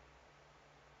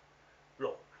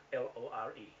Law,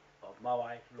 L-O-R-E, of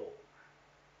Moai Law.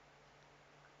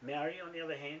 Maori, on the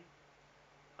other hand,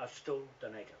 are still the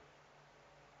native.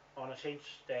 On a sense,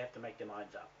 they have to make their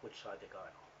minds up which side they're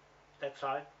going on. That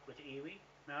side with the iwi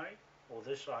Maori, or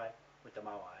this side with the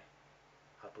Moai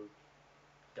Hapu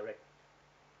direct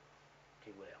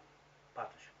King William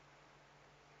partnership.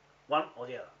 One or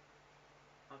the other.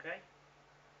 Okay?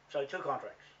 So 2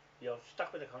 contracts. You're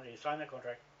stuck with the contract, you sign the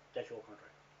contract, that's your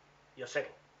contract. You're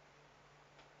settled.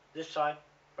 This side,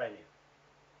 brand new.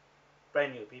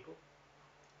 Brand new people.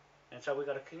 And so we've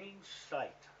got a clean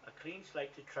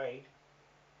slate to trade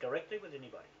directly with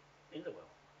anybody in the world.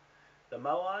 The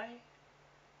Moai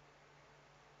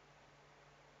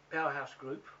Powerhouse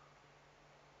Group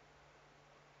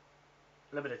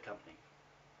Limited Company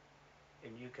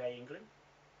in UK, England,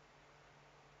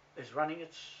 is running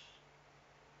its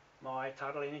Moai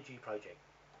Tidal Energy Project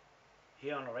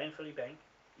here on the Ranfurly Bank,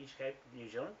 East Cape, New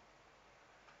Zealand,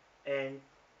 and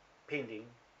pending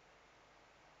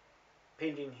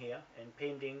here and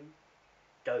pending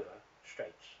Dover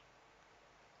Straits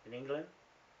in England,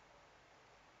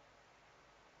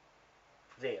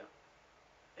 there,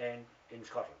 and in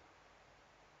Scotland,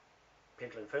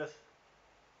 Pentland Firth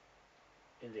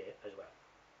in there as well.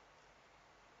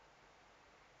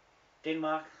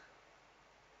 Denmark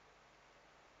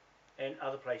and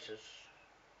other places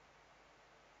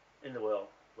in the world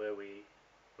where we're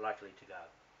likely to go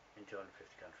in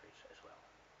 250 countries as well.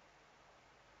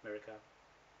 America.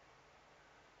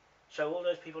 So all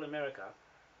those people in America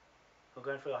who are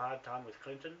going through a hard time with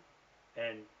Clinton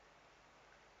and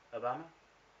Obama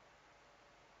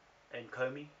and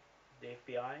Comey, the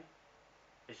FBI,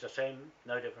 is the same,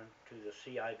 no different to the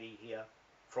CIB here,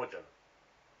 fraudulent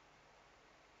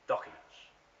documents.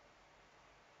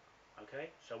 Okay,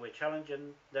 so we're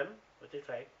challenging them with the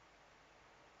flag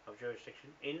of jurisdiction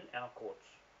in our courts,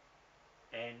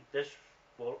 and this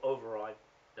will override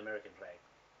the American flag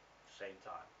at the same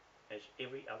time as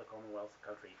every other Commonwealth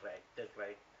country flag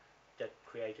that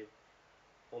created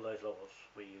all those laws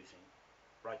we're using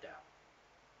right now.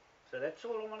 So that's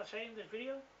all I want to say in this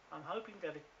video. I'm hoping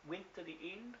that it went to the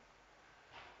end,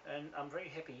 and I'm very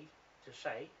happy to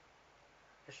say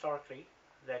historically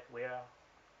that we're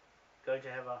going to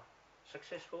have a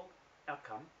successful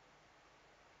outcome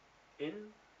in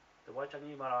the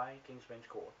Waitangi Marae King's Bench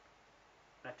Court.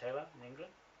 Matt Taylor in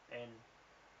England and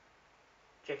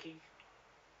Jackie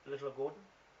Little Gordon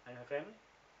and her family,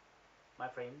 my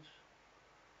friends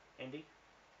Andy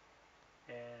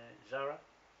and Zara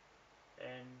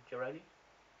and Jeroni,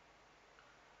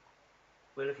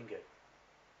 we're looking good,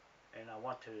 and I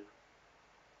want to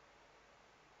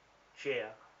share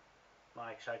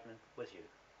my excitement with you.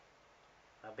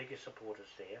 Our biggest supporters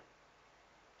there,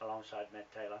 alongside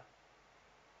Matt Taylor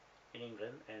in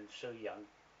England and Sue Young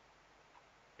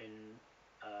in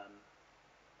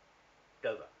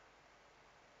Dover,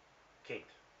 Kent.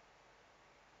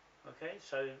 Okay,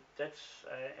 so that's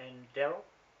and Daryl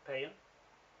Payan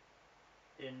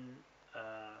in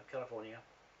California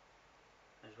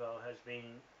as well has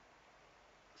been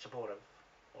supportive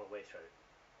all the way through.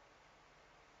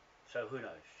 So who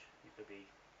knows, you could be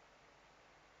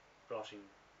glossing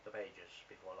the pages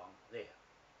before long there.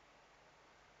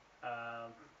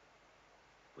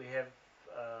 We have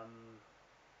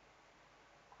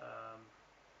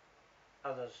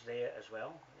others there as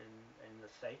well in the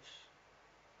States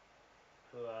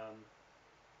who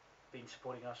been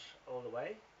supporting us all the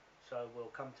way, so we'll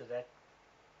come to that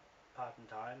part in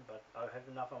time, but I have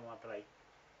enough on my plate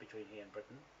between here and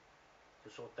Britain to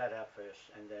sort that out first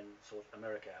and then sort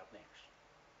America out next.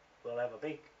 We'll have a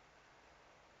big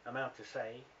amount to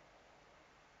say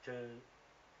to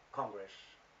Congress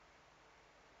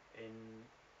in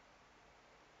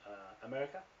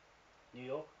America, New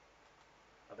York,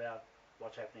 about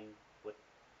what's happening with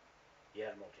the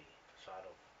Admiralty side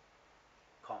of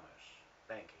commerce,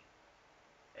 banking,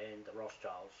 and the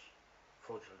Rothschilds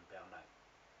fraudulent pound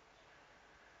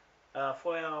note.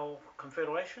 For our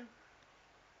Confederation,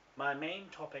 my main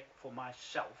topic for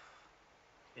myself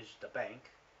is the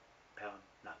bank pound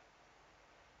note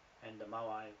and the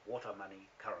Moai water money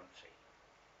currency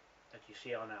that you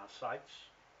see on our sites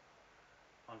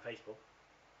on Facebook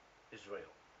is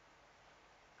real.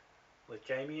 With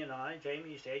Jamie and I,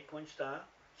 Jamie is the 8-point star,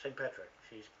 St. Patrick.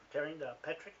 She's carrying the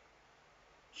Patrick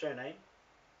surname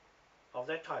of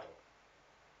that title,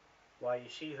 while you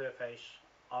see her face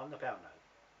on the pound note.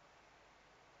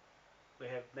 We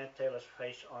have Matt Taylor's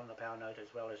face on the pound note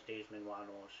as well as Desmond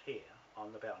Wano's here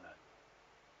on the pound note.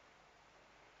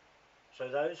 So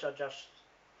those are just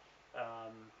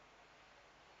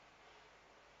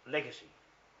legacy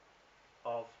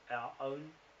of our own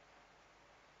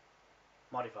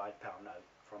modified pound note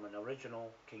from an original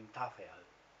King Tawhao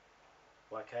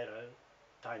Waikato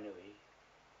Tainui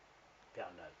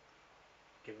pound note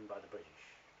given by the British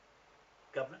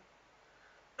government.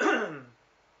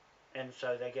 And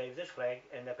so they gave this flag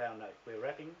and the pound note. We're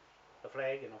wrapping the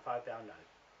flag in a £5 note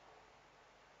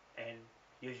and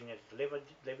using it as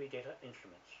levy debtor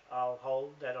instruments. I'll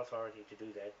hold that authority to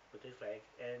do that with this flag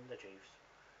and the chiefs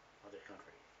of this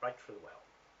country, right through the well,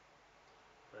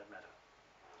 for that matter.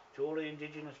 To all the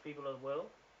indigenous people of the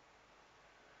world,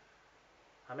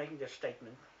 I'm making this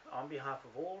statement on behalf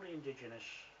of all the indigenous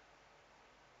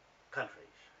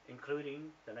countries,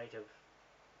 including the native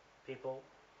people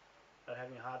that are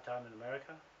having a hard time in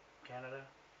America, Canada,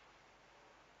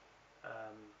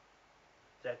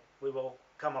 that we will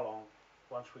come along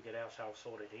once we get ourselves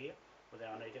sorted here with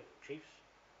our native chiefs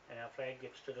and our flag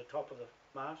gets to the top of the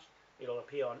mast. It'll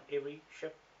appear on every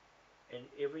ship in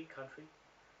every country,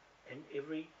 in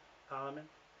every parliament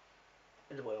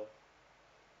in the world,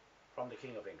 from the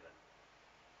King of England.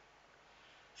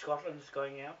 Scotland's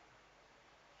going out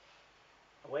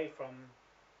away from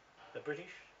the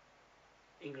British,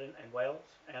 England and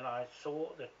Wales, and I saw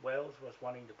that Wales was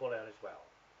wanting to pull out as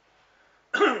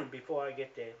well. Before I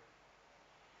get there,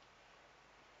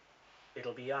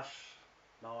 it'll be us,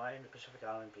 Moai and the Pacific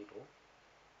Island people,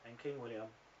 and King William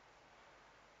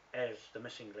as the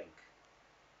missing link,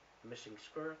 the missing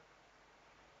spirit,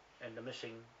 and the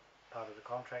missing part of the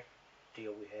contract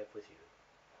deal we have with you.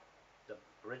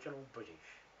 The original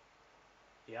British.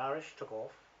 The Irish took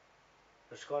off,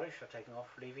 the Scottish are taking off,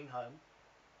 leaving home,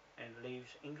 and leaves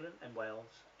England and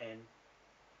Wales and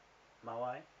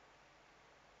Moai,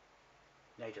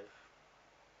 native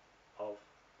of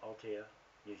Aotea,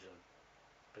 New Zealand,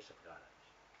 Pacific Islands.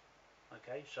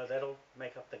 Okay, so that'll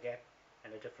make up the gap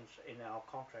and the difference in our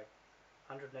contract,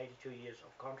 182 years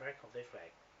of contract of this flag,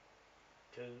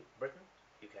 to Britain,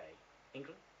 UK,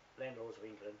 England, landlords of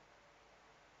England,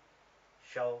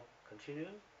 shall continue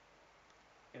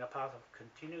in a path of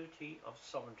continuity of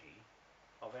sovereignty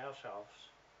of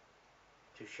ourselves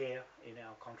to share in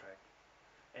our contract.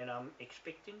 And I'm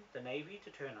expecting the Navy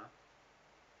to turn up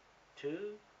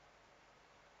to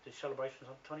the celebrations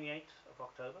on 28th of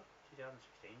October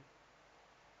 2016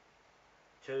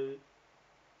 to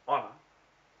honour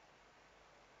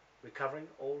recovering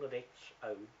all the debts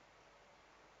owed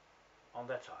on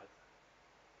that side,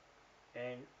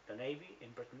 and the Navy in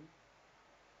Britain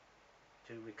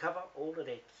to recover all the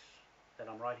debts that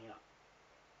I'm writing up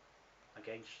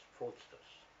against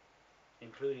fraudsters,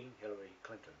 including Hillary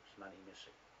Clinton's money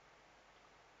missing.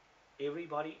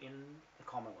 Everybody in the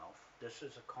Commonwealth, this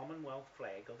is a Commonwealth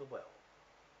flag of the world,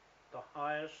 the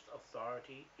highest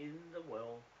authority in the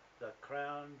world, the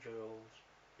crown jewels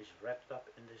is wrapped up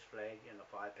in this flag in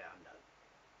a £5 note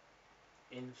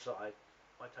inside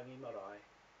Waitangi Marae,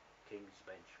 King's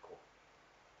Bench Court.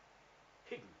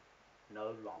 Hidden,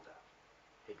 no longer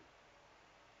hidden.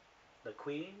 The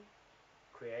Queen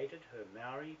created her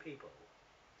Maori people,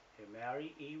 her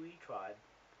Maori iwi tribe,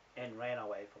 and ran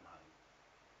away from home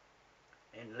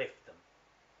and left them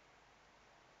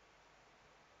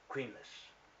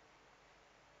queenless.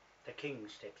 The King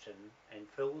steps in and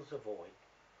fills the void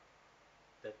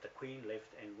that the Queen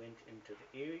left and went into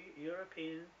the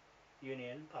European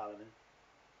Union Parliament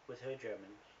with her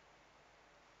Germans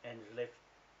and left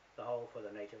the whole for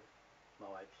the native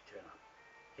Moai to turn up.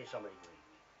 Here's somebody greeting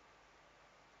me.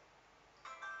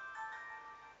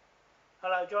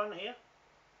 Hello, John here.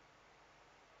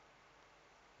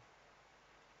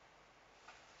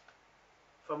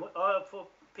 From for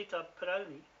Pita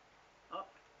Paraone. Oh,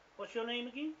 what's your name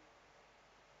again?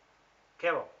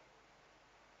 Carol.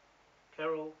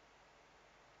 Carol.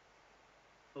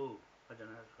 Oh, I don't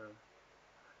know.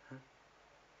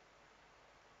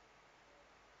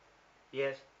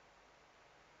 Yes.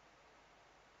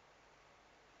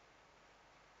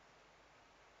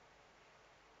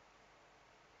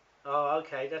 Oh,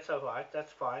 okay, that's all right.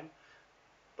 That's fine.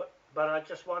 But I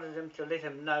just wanted him to let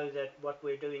him know that what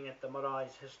we're doing at the Marae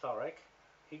is historic.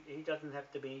 He doesn't have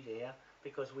to be there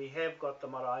because we have got the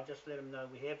Marae. Just let him know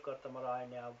we have got the Marae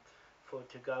now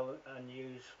to go and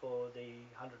use for the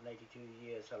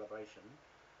 182-year celebration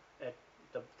at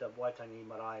the Waitangi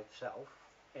Marae itself,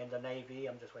 and the Navy.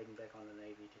 I'm just waiting back on the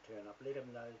Navy to turn up. Let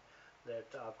them know that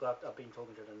I've been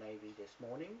talking to the Navy this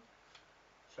morning,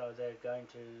 so they're going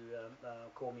to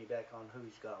call me back on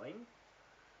who's going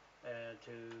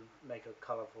to make a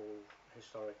colourful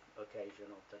historic occasion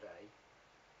of the day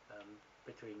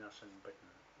between us and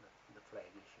Britain, the flag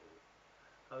issue.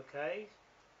 Okay.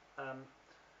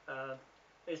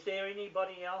 Is there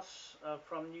anybody else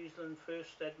from New Zealand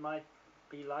First that might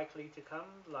be likely to come,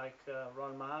 like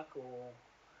Ron Mark, or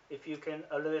if you can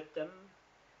alert them?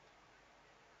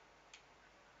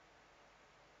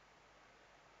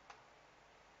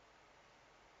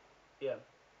 Yeah.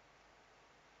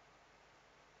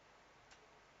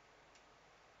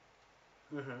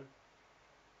 Mhm.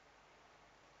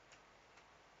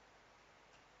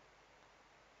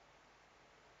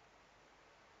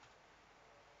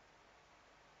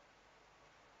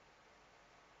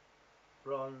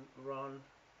 Ron,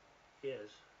 yes,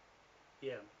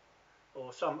 yeah,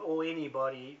 or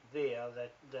anybody there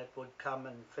that would come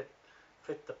and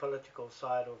fit the political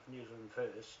side of New Zealand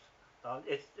First.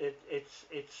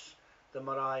 It's the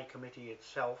Marae Committee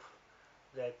itself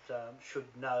that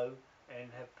should know and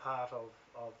have part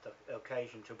of the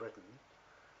occasion to Britain,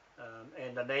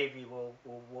 and the Navy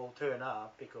will turn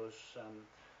up because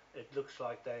it looks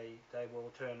like they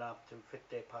will turn up to fit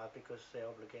their part because they're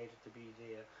obligated to be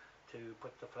there to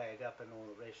put the flag up and all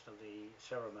the rest of the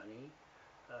ceremony.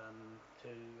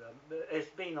 It's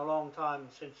been a long time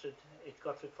since it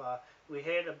got so far. We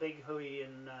had a big hui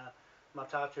in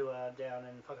Matatua down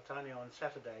in Whakatane on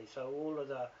Saturday, so all of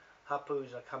the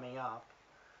hapus are coming up,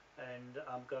 and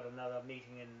I've got another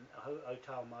meeting in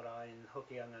Otaua Marae in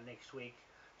Hokianga next week,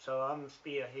 so I'm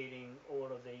spearheading all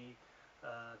of the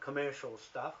commercial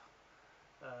stuff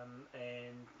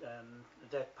and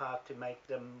that part to make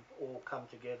them all come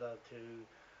together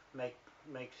to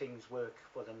make things work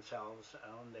for themselves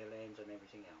on their lands and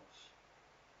everything else.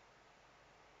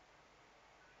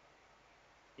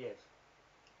 Yes,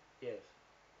 yes,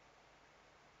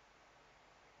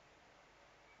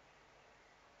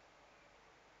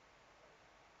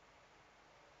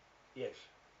 yes.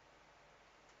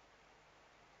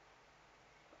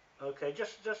 Okay,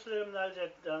 just let them know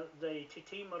that the Te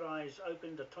Tii Marae is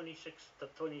open the 26th, the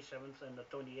 27th, and the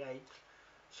 28th.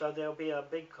 So there'll be a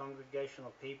big congregation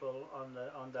of people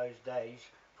on those days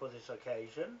for this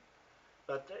occasion.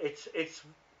 But it's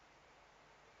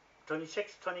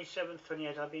 26th, 27th,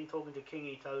 28th. I've been talking to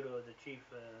Kingi Taurua, the chief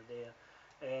there,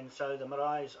 and so the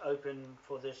marae is open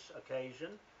for this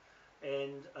occasion.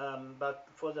 And but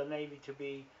for the Navy to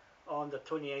be on the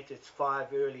 28th, it's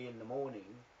 5 early in the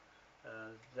morning.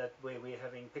 That where we're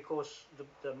having, because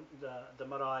the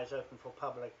marae is open for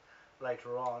public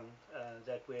later on,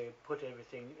 that we put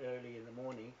everything early in the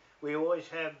morning. We always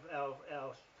have our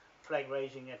flag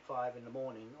raising at 5 in the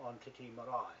morning on Te Tii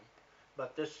Marae,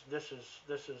 but this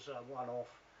is a one-off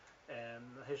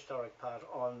historic part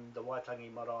on the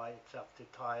Waitangi Marae itself to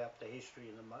tie up the history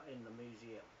in the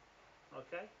museum.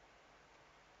 Okay,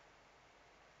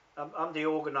 I'm the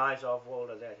organizer of all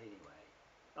of that anyway.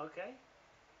 Okay.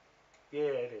 Yeah,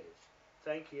 it is.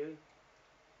 Thank you.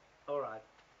 All right.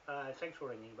 Thanks for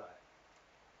ringing. Bye.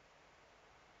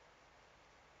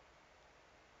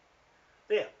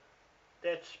 There.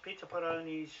 That's Pita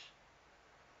Paraone's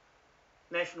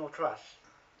National Trust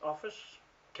office.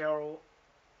 Carol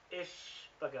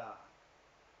Esbagarda.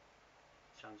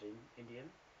 Sounds Indian.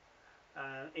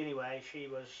 Anyway, she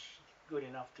was good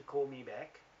enough to call me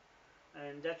back,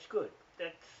 and that's good.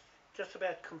 That's just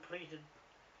about completed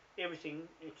everything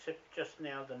except just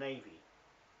now the Navy.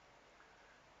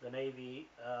 The Navy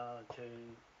to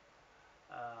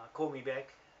call me back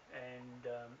and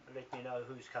let me know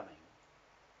who's coming.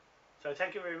 So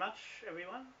thank you very much,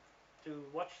 everyone, to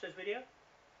watch this video,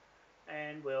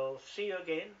 and we'll see you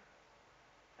again.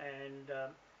 And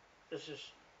this is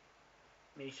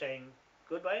me saying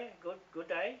goodbye, good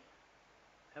day,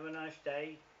 have a nice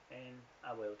day, and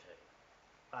I will too.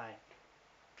 Bye.